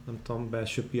sem, nem tudom,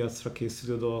 belső piacra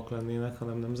készülő dolgok lennének,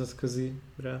 hanem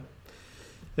nemzetközire.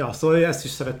 Ja, szóval ezt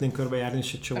is szeretnénk körbejárni,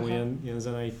 és egy csomó ilyen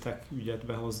zenei tech ügyet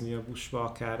behozni a buszba,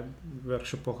 akár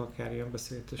workshopok, akár ilyen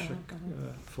beszélgetések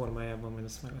formájában, majd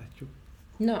ezt meglátjuk.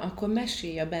 Na, akkor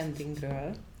mesélj a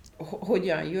bandingről.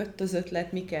 Hogyan jött az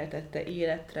ötlet, mi keltette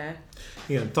életre?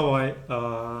 Igen, tavaly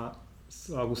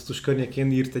augusztus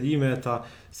környékén írt egy e-mailt a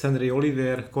Szendrei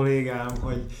Oliver kollégám,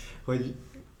 hogy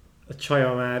a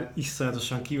csaja már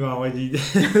iszonyatosan ki van, hogy így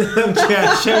nem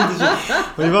csinál semmit,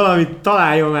 hogy valamit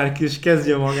találjon már ki, és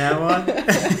kezdje magával.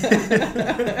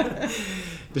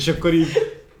 És akkor így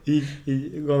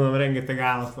gondolom rengeteg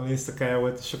állatlan éjszakája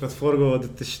volt, és sokat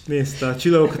forgolódott, és nézte a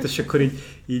csillagokat, és akkor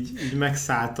így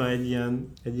megszállta egy ilyen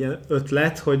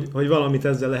ötlet, hogy valamit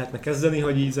ezzel lehetne kezdeni,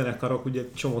 hogy így zenekarok ugye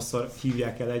csomószor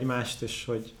hívják el egymást, és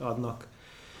hogy adnak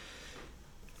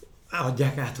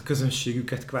adják át a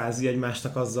közönségüket kvázi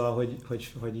egymásnak azzal,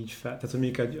 hogy így tehát hogy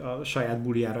mondjuk a saját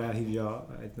bulijára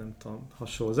elhívja egy nem tudom,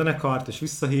 hasonló zenekart, és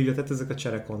visszahívja, tehát ezek a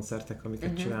cserekoncertek,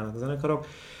 amiket csinálnak a zenekarok,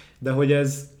 de hogy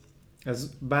ez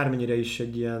bármennyire is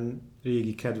egy ilyen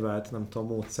régi kedvelt, nem tudom,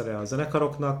 módszere a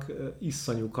zenekaroknak,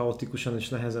 iszonyú kaotikusan és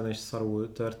nehezen és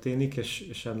szarul történik,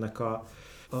 és ennek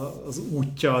az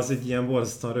útja az egy ilyen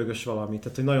borzasztóan rögös valami.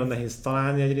 Tehát, hogy nagyon nehéz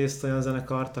találni egyrészt olyan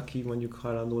zenekart, aki mondjuk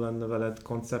hajlandó lenne veled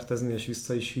koncertezni és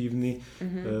vissza is hívni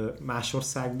más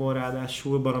országból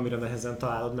ráadásul, baromira nehezen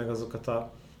találod meg azokat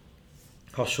a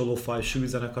hasonló fajsú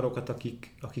zenekarokat,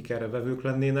 akik erre vevők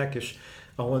lennének, és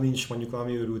ahol nincs mondjuk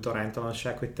valami őrült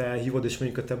aránytalanság, hogy te elhívod, és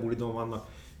mondjuk a te bulidon vannak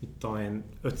itt talán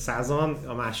 500-an,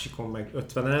 a másikon meg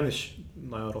 50-en, és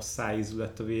nagyon rossz szájízű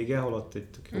lett a vége, holott egy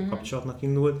tök jó kapcsolatnak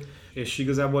indult. És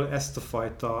igazából ezt a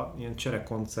fajta ilyen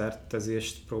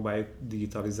cserekoncertezést próbáljuk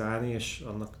digitalizálni, és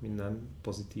annak minden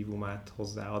pozitívumát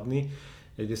hozzáadni.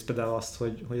 Egyrészt például azt,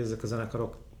 hogy ezek a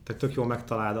zenekarok, tehát tök jól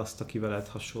megtaláld azt, aki veled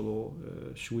hasonló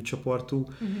súlycsoportú,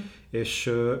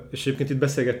 és egyébként itt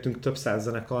beszélgettünk több száz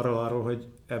zenekarral arról, hogy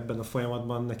ebben a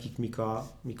folyamatban nekik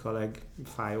mik a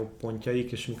legfájóbb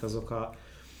pontjaik, és mik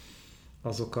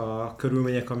azok a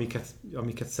körülmények,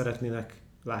 amiket szeretnének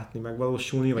látni,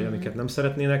 megvalósulni, vagy amiket nem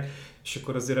szeretnének, és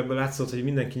akkor azért ebből látszott, hogy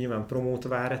mindenki nyilván promót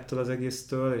vár ettől az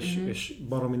egésztől, és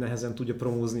baromi nehezen tudja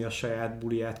promózni a saját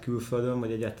buliját külföldön,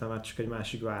 vagy egyáltalán már csak egy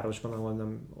másik városban, ahol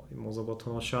nem mozog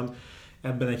otthonosan.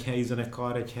 Ebben egy helyi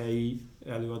zenekar, egy helyi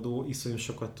előadó iszonyú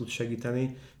sokat tud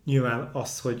segíteni. Nyilván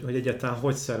az, hogy egyáltalán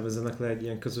hogy szervezzenek le egy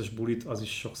ilyen közös bulit, az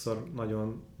is sokszor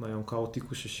nagyon, nagyon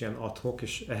kaotikus és ilyen ad-hoc,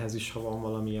 és ehhez is, ha van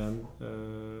valamilyen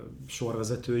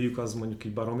sorvezetőjük, az mondjuk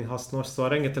így baromi hasznos.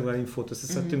 Szóval rengeteg olyan infót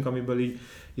összeszedtünk, amiből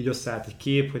így összeállt egy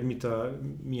kép, hogy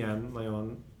milyen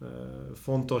nagyon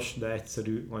fontos, de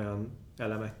egyszerű olyan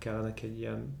elemek kellenek egy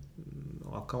ilyen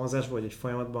alkalmazásban, vagy egy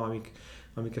folyamatban,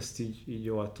 amik ezt így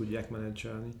jól tudják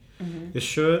menedzselni.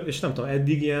 És nem tudom,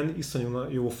 eddig ilyen iszonyú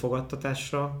jó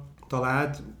fogadtatásra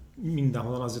talált,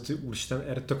 mindenhol azért, hogy úristen,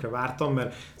 erre tökre vártam,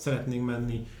 mert szeretnénk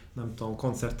menni, nem tudom,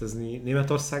 koncertezni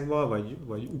Németországba,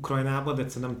 vagy Ukrajnába, de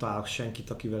egyszerűen nem találok senkit,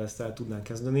 akivel ezt el tudnánk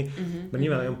kezdeni. Mert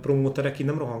nyilván olyan promóterek így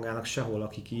nem rohangálnak sehol,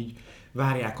 akik így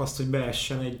várják azt, hogy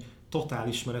beessen egy totál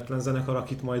ismeretlen zenekar,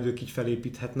 akit majd ők így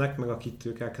felépíthetnek, meg akit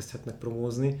ők elkezdhetnek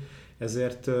promózni.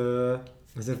 Ezért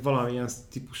valamilyen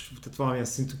típus, tehát valamilyen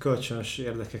szintű kölcsönös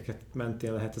érdekeket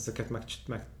mentén lehet ezeket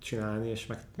megcsinálni, és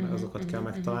azokat kell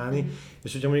megtalálni.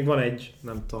 És hogyha mondjuk van egy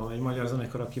magyar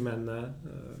zenekar, aki menne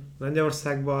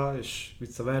Lengyelországba, és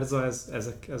vice versa,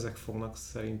 ezek fognak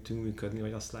szerintünk működni,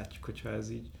 vagy azt látjuk, hogyha ez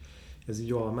így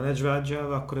jól van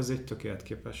menedzselve, akkor ez egy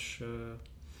tökéletképes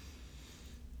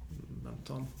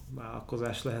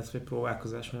vállalkozás lehet, vagy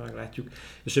próbálkozás, majd meglátjuk.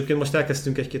 És egyébként most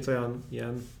elkezdtünk egy-két olyan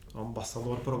ilyen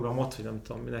ambassador programot, hogy nem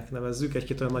tudom, minek nevezzük,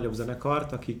 egy-két olyan nagyobb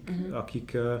zenekart,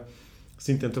 akik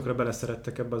szintén tökre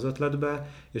beleszerettek ebbe az ötletbe,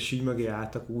 és így mögé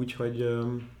álltak úgy, hogy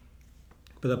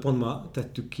például pont ma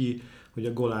tettük ki, hogy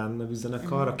a Golán nevű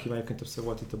zenekar, aki egyébként többször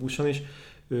volt itt a buszon is,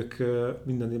 ők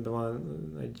minden évben van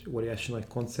egy óriási nagy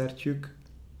koncertjük,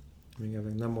 még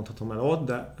nem mondhatom el ott,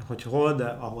 de hogy hol, de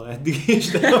ahol eddig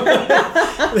is,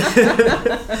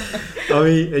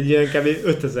 ami egy ilyen kb.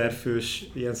 5000 fős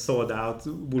ilyen sold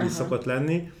out buli szokott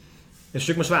lenni, és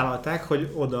ők most vállalták,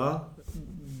 hogy oda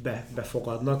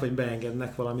befogadnak, vagy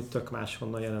beengednek valamit tök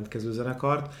máshonnan jelentkező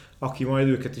zenekart, aki majd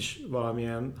őket is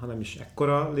valamilyen, ha nem is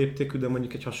ekkora léptékű, de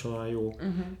mondjuk egy hasonlóan jó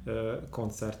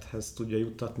koncerthez tudja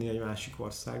juttatni egy másik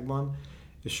országban.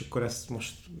 És akkor ezt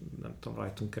most, nem tudom,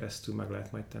 rajtunk keresztül meg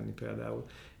lehet majd tenni például.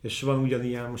 És van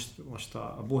ugyanilyen most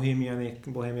a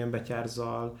Bohemian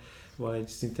Betyárzal, van egy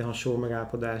szintén hasonló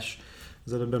megállapodás,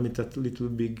 az előbb említett Little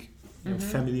Big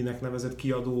Family-nek nevezett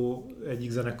kiadó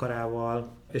egyik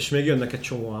zenekarával, és még jönnek egy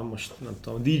csomóan most, nem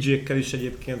tudom, DJ-kkel is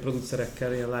egyébként,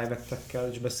 producerekkel, ilyen live actekkel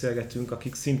is beszélgetünk,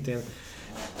 akik szintén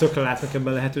tökre látnak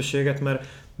ebben lehetőséget, mert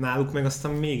náluk meg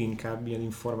aztán még inkább ilyen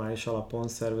informális alapon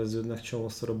szerveződnek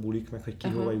csomószor a bulik, meg hogy ki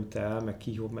hova jut el, meg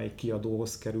melyik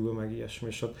kiadóhoz kerül, meg ilyesmi,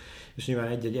 és nyilván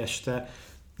egy-egy este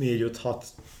 4-5-6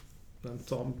 nem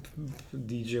tudom,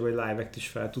 DJ vagy live act is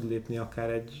fel tud lépni akár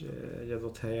egy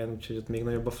adott helyen, úgyhogy ott még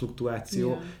nagyobb a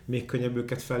fluktuáció, még könnyebb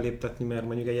őket felléptetni, mert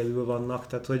mondjuk egyedül vannak,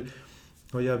 tehát hogy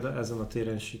ezen a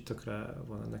téren is így tökre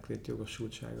van ennek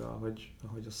létjogosultsága,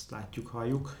 ahogy azt látjuk,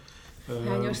 halljuk.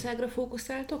 Hány országra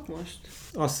fókuszáltok most?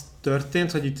 Az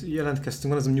történt, hogy itt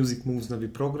jelentkeztünk, van ez a Music Moves nevű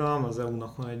program, az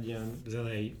EU-nak van egy ilyen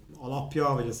zenei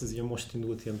alapja, vagy ez ilyen most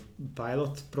indult ilyen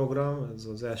pilot program, ez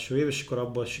az első év, és akkor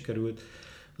abból sikerült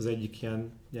az egyik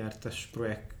ilyen nyertes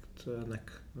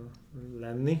projektnek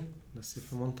lenni, ezt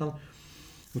szépen mondtam.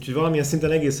 Úgyhogy valamilyen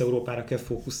szinten egész Európára kell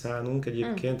fókuszálnunk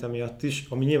egyébként emiatt is,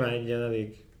 ami nyilván egy ilyen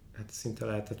elég szinte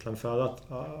lehetetlen feladat,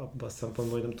 abban a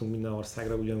szempontból, hogy nem tudunk minden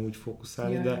országra ugyanúgy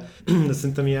fókuszálni, de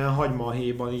szerintem ilyen hagyma a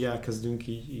héjban így elkezdünk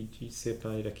így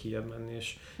szépen egyre kijebb menni,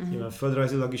 és nyilván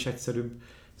földrajzilag is egyszerűbb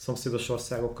szomszédos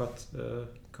országokat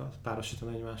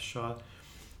párosítani egymással.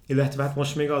 Illetve hát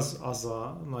most még az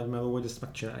a nagy meló, hogy ezt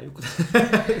megcsináljuk.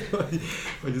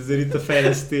 hogy azért itt a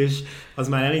fejlesztés az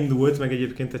már elindult, meg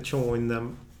egyébként egy csomó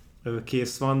minden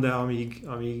kész van, de amíg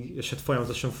és hát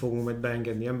folyamatosan fogunk majd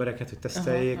beengedni embereket, hogy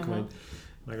teszteljék, majd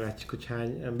meglátjuk, hogy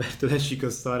hány embertől esik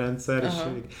össze a rendszer, és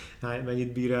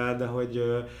mennyit bír el, de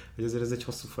hogy azért ez egy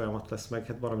hosszú folyamat lesz meg,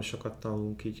 hát baromi sokat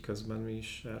tanulunk így közben mi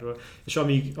is erről. És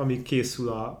amíg készül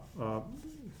a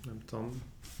nem tudom,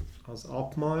 az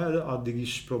app majd, addig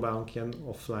is próbálunk ilyen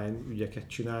offline ügyeket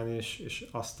csinálni, és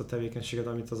azt a tevékenységet,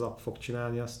 amit az app fog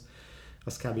csinálni,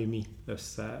 azt kb. Mi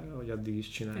össze, hogy addig is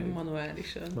csináljuk.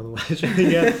 Manuálisan,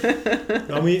 igen.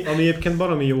 Ami egyébként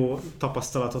baromi jó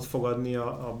tapasztalatot fog adni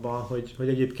abban, hogy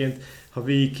egyébként, ha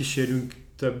végig kísérünk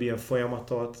több ilyen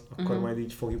folyamatot, akkor majd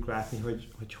így fogjuk látni,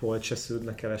 hogy hol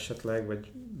csesződnek el esetleg,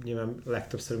 vagy nyilván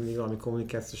legtöbbször mindig valami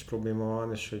kommunikációs probléma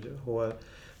van, és hogy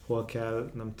hol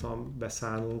kell, nem tudom,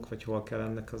 beszállnunk, vagy hol kell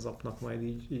ennek az appnak majd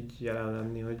így jelen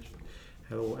lenni, hogy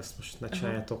hello, ezt most ne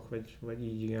csináljátok, vagy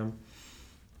így igen.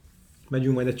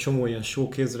 Megyünk majd egy csomó ilyen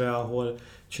showcase-re, ahol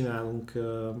csinálunk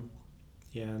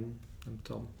ilyen, nem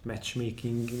tudom,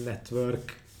 matchmaking,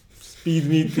 network, speed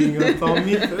meeting, nem tudom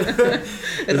mit.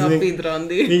 Rapid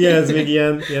randi. Igen, ez még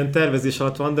ilyen tervezés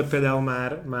alatt van, de például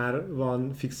már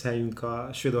van fix helyünk a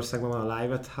Svédországban, van a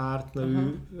Live at Heart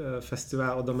nevű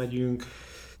fesztivál, oda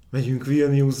megyünk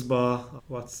Vilniusba,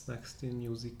 What's Next in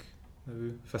Music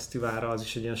nevű fesztiválra, az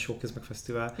is egy ilyen showcase meg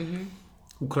fesztivál.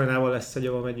 Ukrajnával lesz egy,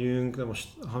 ahol megyünk, de most,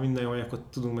 ha minden jól, akkor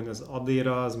tudunk menni az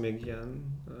Adéra, az még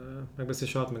ilyen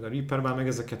megbeszélés alatt, meg a Reaperbán, meg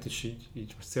ezeket is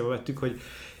így most célba vettük,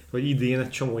 hogy idén egy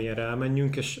csomó ilyenre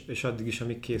elmenjünk, és addig is,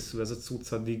 amíg készül ez a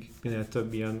cucc, addig minél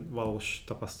több ilyen valós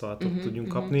tapasztalatot tudjunk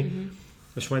kapni.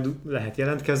 És majd lehet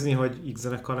jelentkezni, hogy X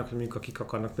zenekarnak, hogy mondjuk akik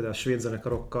akarnak például a svéd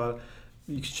zenekarokkal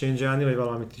exchange-elni, vagy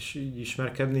valamit is így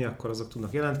ismerkedni, akkor azok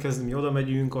tudnak jelentkezni, mi oda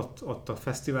megyünk, ott a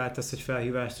fesztivál tesz egy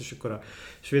felhívást, és akkor a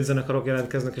svéd zenekarok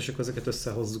jelentkeznek, és akkor ezeket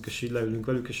összehozzuk, és így leülünk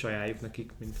velük, és ajánljuk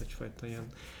nekik, mint egyfajta ilyen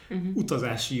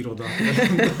utazási iroda.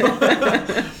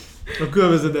 A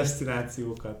különböző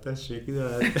desztinációkat, tessék, ide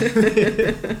lehet.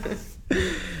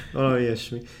 Valami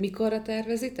ilyesmi. Mikorra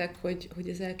tervezitek, hogy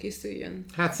ez elkészüljön?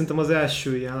 Hát szerintem az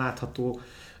első ilyen látható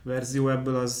verzió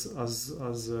ebből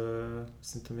az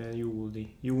szerintem ilyen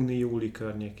júni-júli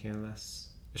környékén lesz.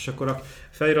 És akkor a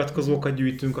feliratkozókat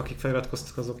gyűjtünk, akik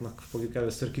feliratkoztak, azoknak fogjuk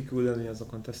először kiküldeni,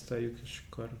 azokon teszteljük, és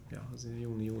akkor az ilyen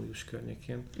júni-július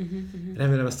környékén.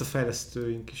 Remélem ezt a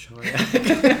fejlesztőink is hallják.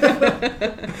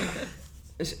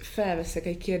 És felveszek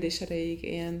egy kérdés erejéig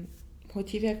ilyen, hogy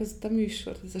hívják az a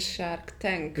műsort? Ez a Shark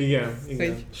Tank? Igen,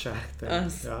 Shark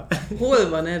Tank. Ja. Hol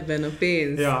van ebben a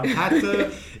pénz? Ja, hát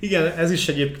igen, ez is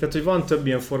egyébként, tehát, hogy van több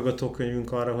ilyen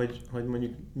forgatókönyvünk arra, hogy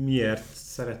mondjuk miért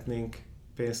szeretnénk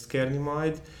pénzt kérni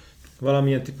majd.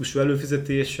 Valamilyen típusú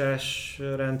előfizetéses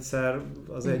rendszer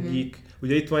az egyik.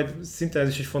 Ugye itt majd szinte ez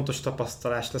is egy fontos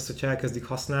tapasztalás lesz, hogyha elkezdik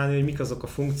használni, hogy mik azok a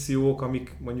funkciók,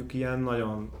 amik mondjuk ilyen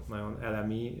nagyon, nagyon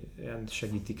elemi, ilyen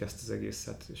segítik ezt az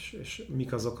egészet, és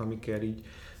mik azok, amikért így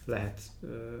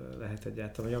lehet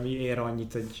egyáltalán, vagy ami ér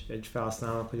annyit egy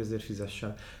felhasználónak, hogy azért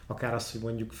fizessen. Akár az, hogy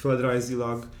mondjuk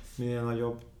földrajzilag minél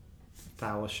nagyobb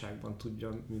távolságban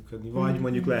tudjon működni. Vagy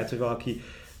mondjuk lehet, hogy valaki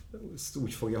ezt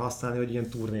úgy fogja használni, hogy ilyen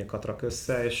turnékat rak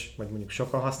össze, és vagy mondjuk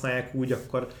sokan használják úgy,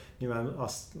 akkor nyilván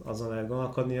azon lehet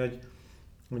gondolkodni, hogy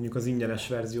mondjuk az ingyenes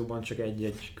verzióban csak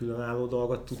egy-egy különálló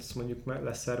dolgot tudsz mondjuk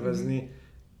leszervezni,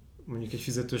 mondjuk egy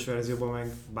fizetős verzióban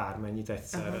meg bármennyit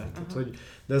egyszerre. Tehát,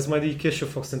 de ez majd így később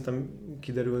fog szerintem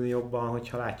kiderülni jobban,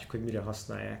 hogyha látjuk, hogy mire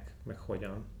használják, meg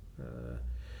hogyan.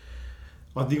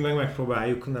 Addig meg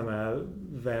megpróbáljuk nem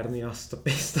elverni azt a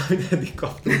pénzt, amit eddig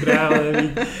kaptunk rá,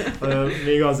 hanem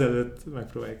még azelőtt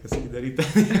megpróbáljuk ezt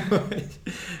kideríteni,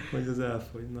 hogy az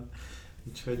elfogyna.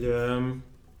 Úgyhogy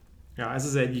ez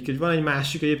az egyik. Van egy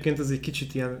másik egyébként, ez egy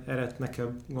kicsit ilyen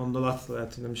eretnekebb gondolat,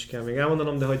 lehet, hogy nem is kell még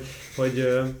elmondanom, de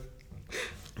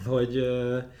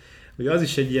hogy az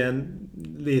is egy ilyen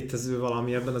létező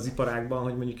valami ebben az iparágban,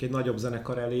 hogy mondjuk egy nagyobb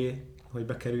zenekar elé, hogy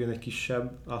bekerüljön egy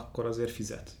kisebb, akkor azért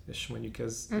fizet. És mondjuk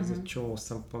ez egy csomó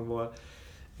szempontból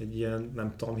egy ilyen,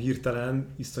 nem tudom, hirtelen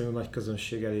iszonyú nagy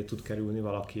közönség elé tud kerülni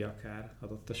valaki akár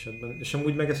adott esetben. És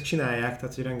amúgy meg ezt csinálják,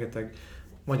 tehát hogy rengeteg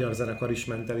magyar zenekar is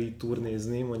ment el így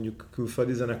turnézni, mondjuk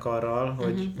külföldi zenekarral,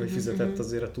 hogy fizetett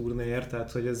azért a turnéért,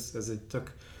 tehát hogy ez egy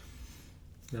tök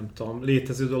nem tudom,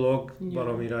 létező dolog,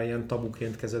 valamire ilyen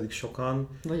tabuként kezelik sokan.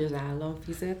 Vagy az állam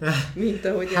fizet, mint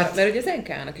ahogy mert ugye az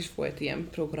NK-nak is volt ilyen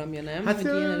programja, nem? Hát,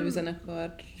 hogy ilyen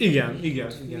előzenekar...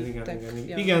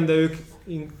 Igen, de ők,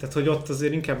 tehát hogy ott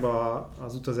azért inkább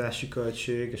az utazási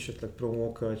költség, esetleg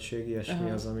promó költség, ilyesmi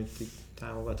az, amit itt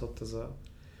támogatott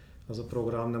az a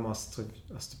program, nem azt, hogy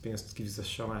azt a pénzt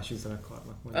kifizesse a másik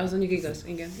zenekarnak. Az mondjuk igaz,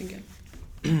 igen.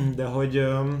 De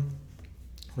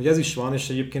hogy ez is van, és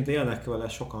egyébként élnek vele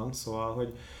sokan, szóval,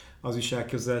 hogy az is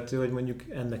elképzelhető, hogy mondjuk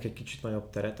ennek egy kicsit nagyobb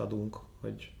teret adunk,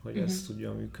 hogy ez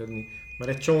tudjon működni.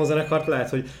 Mert egy csomó zenekart lehet,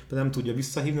 hogy nem tudja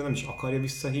visszahívni, nem is akarja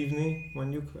visszahívni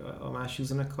mondjuk a másik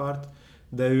zenekart,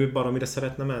 de ő baromira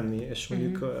szeretne menni, és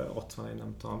mondjuk ott van egy,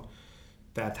 nem tudom,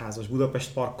 teltházas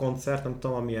Budapest Park koncert, nem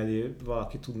tudom, ami elé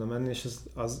valaki tudna menni, és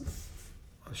az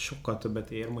sokkal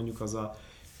többet ér, mondjuk az a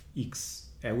X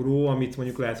euró, amit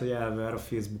mondjuk lehet, hogy elver a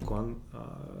Facebookon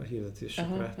a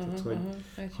hirdetésekre. Tehát, hogy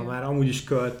ha már amúgy is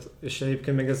költ, és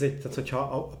egyébként meg ez tehát hogyha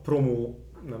a promó,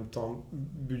 nem tudom,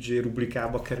 büdzsé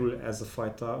rubrikába kerül ez a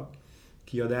fajta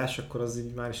kiadás, akkor az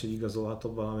így már is egy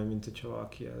igazolhatóbb valami, mint hogyha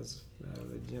valaki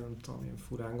egy ilyen, nem tudom, ilyen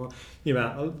furángol.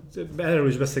 Nyilván erről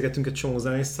is beszélgetünk egy csomó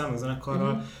zenésszel,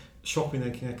 zenekarral, sok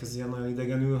mindenkinek ez ilyen nagyon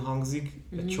idegenül hangzik,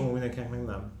 egy csomó mindenkinek meg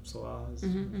nem. Szóval ez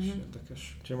is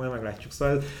érdekes. Úgyhogy majd meglátjuk.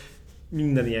 Szóval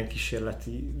minden ilyen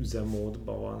kísérleti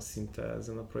üzemmódban van szinte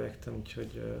ezen a projekten,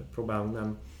 úgyhogy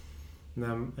próbálunk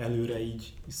nem előre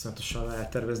így iszonyatosan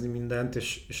eltervezni mindent,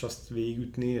 és azt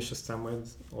végigütni, és aztán majd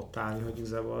ott állni, hogy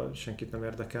igazából senkit nem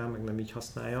érdekel, meg nem így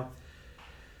használja.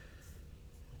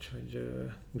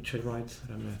 Úgyhogy majd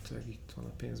remélhetőleg itt van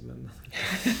a pénz benne.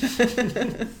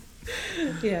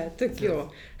 Ja, tök jó.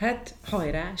 Hát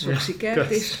hajrá, sok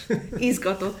sikert, és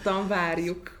izgatottan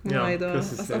várjuk majd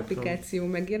az applikáció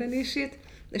megjelenését.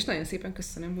 És nagyon szépen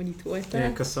köszönöm, hogy itt voltál.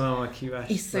 Én köszönöm a meghívást.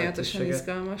 Iszonyatosan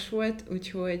izgalmas volt,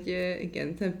 úgyhogy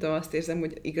igen, nem tudom, azt érzem,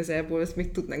 hogy igazából ezt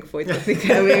még tudnánk folytatni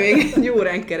kell még egy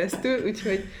órán keresztül,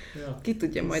 úgyhogy ki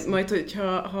tudja majd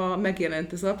hogyha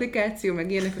megjelent az applikáció,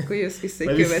 meg ilyenek, akkor jössz vissza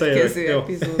egy következő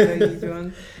epizódra, így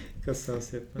van. Köszönöm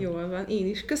szépen. Jól van, én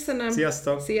is köszönöm.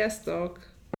 Sziasztok! Sziasztok!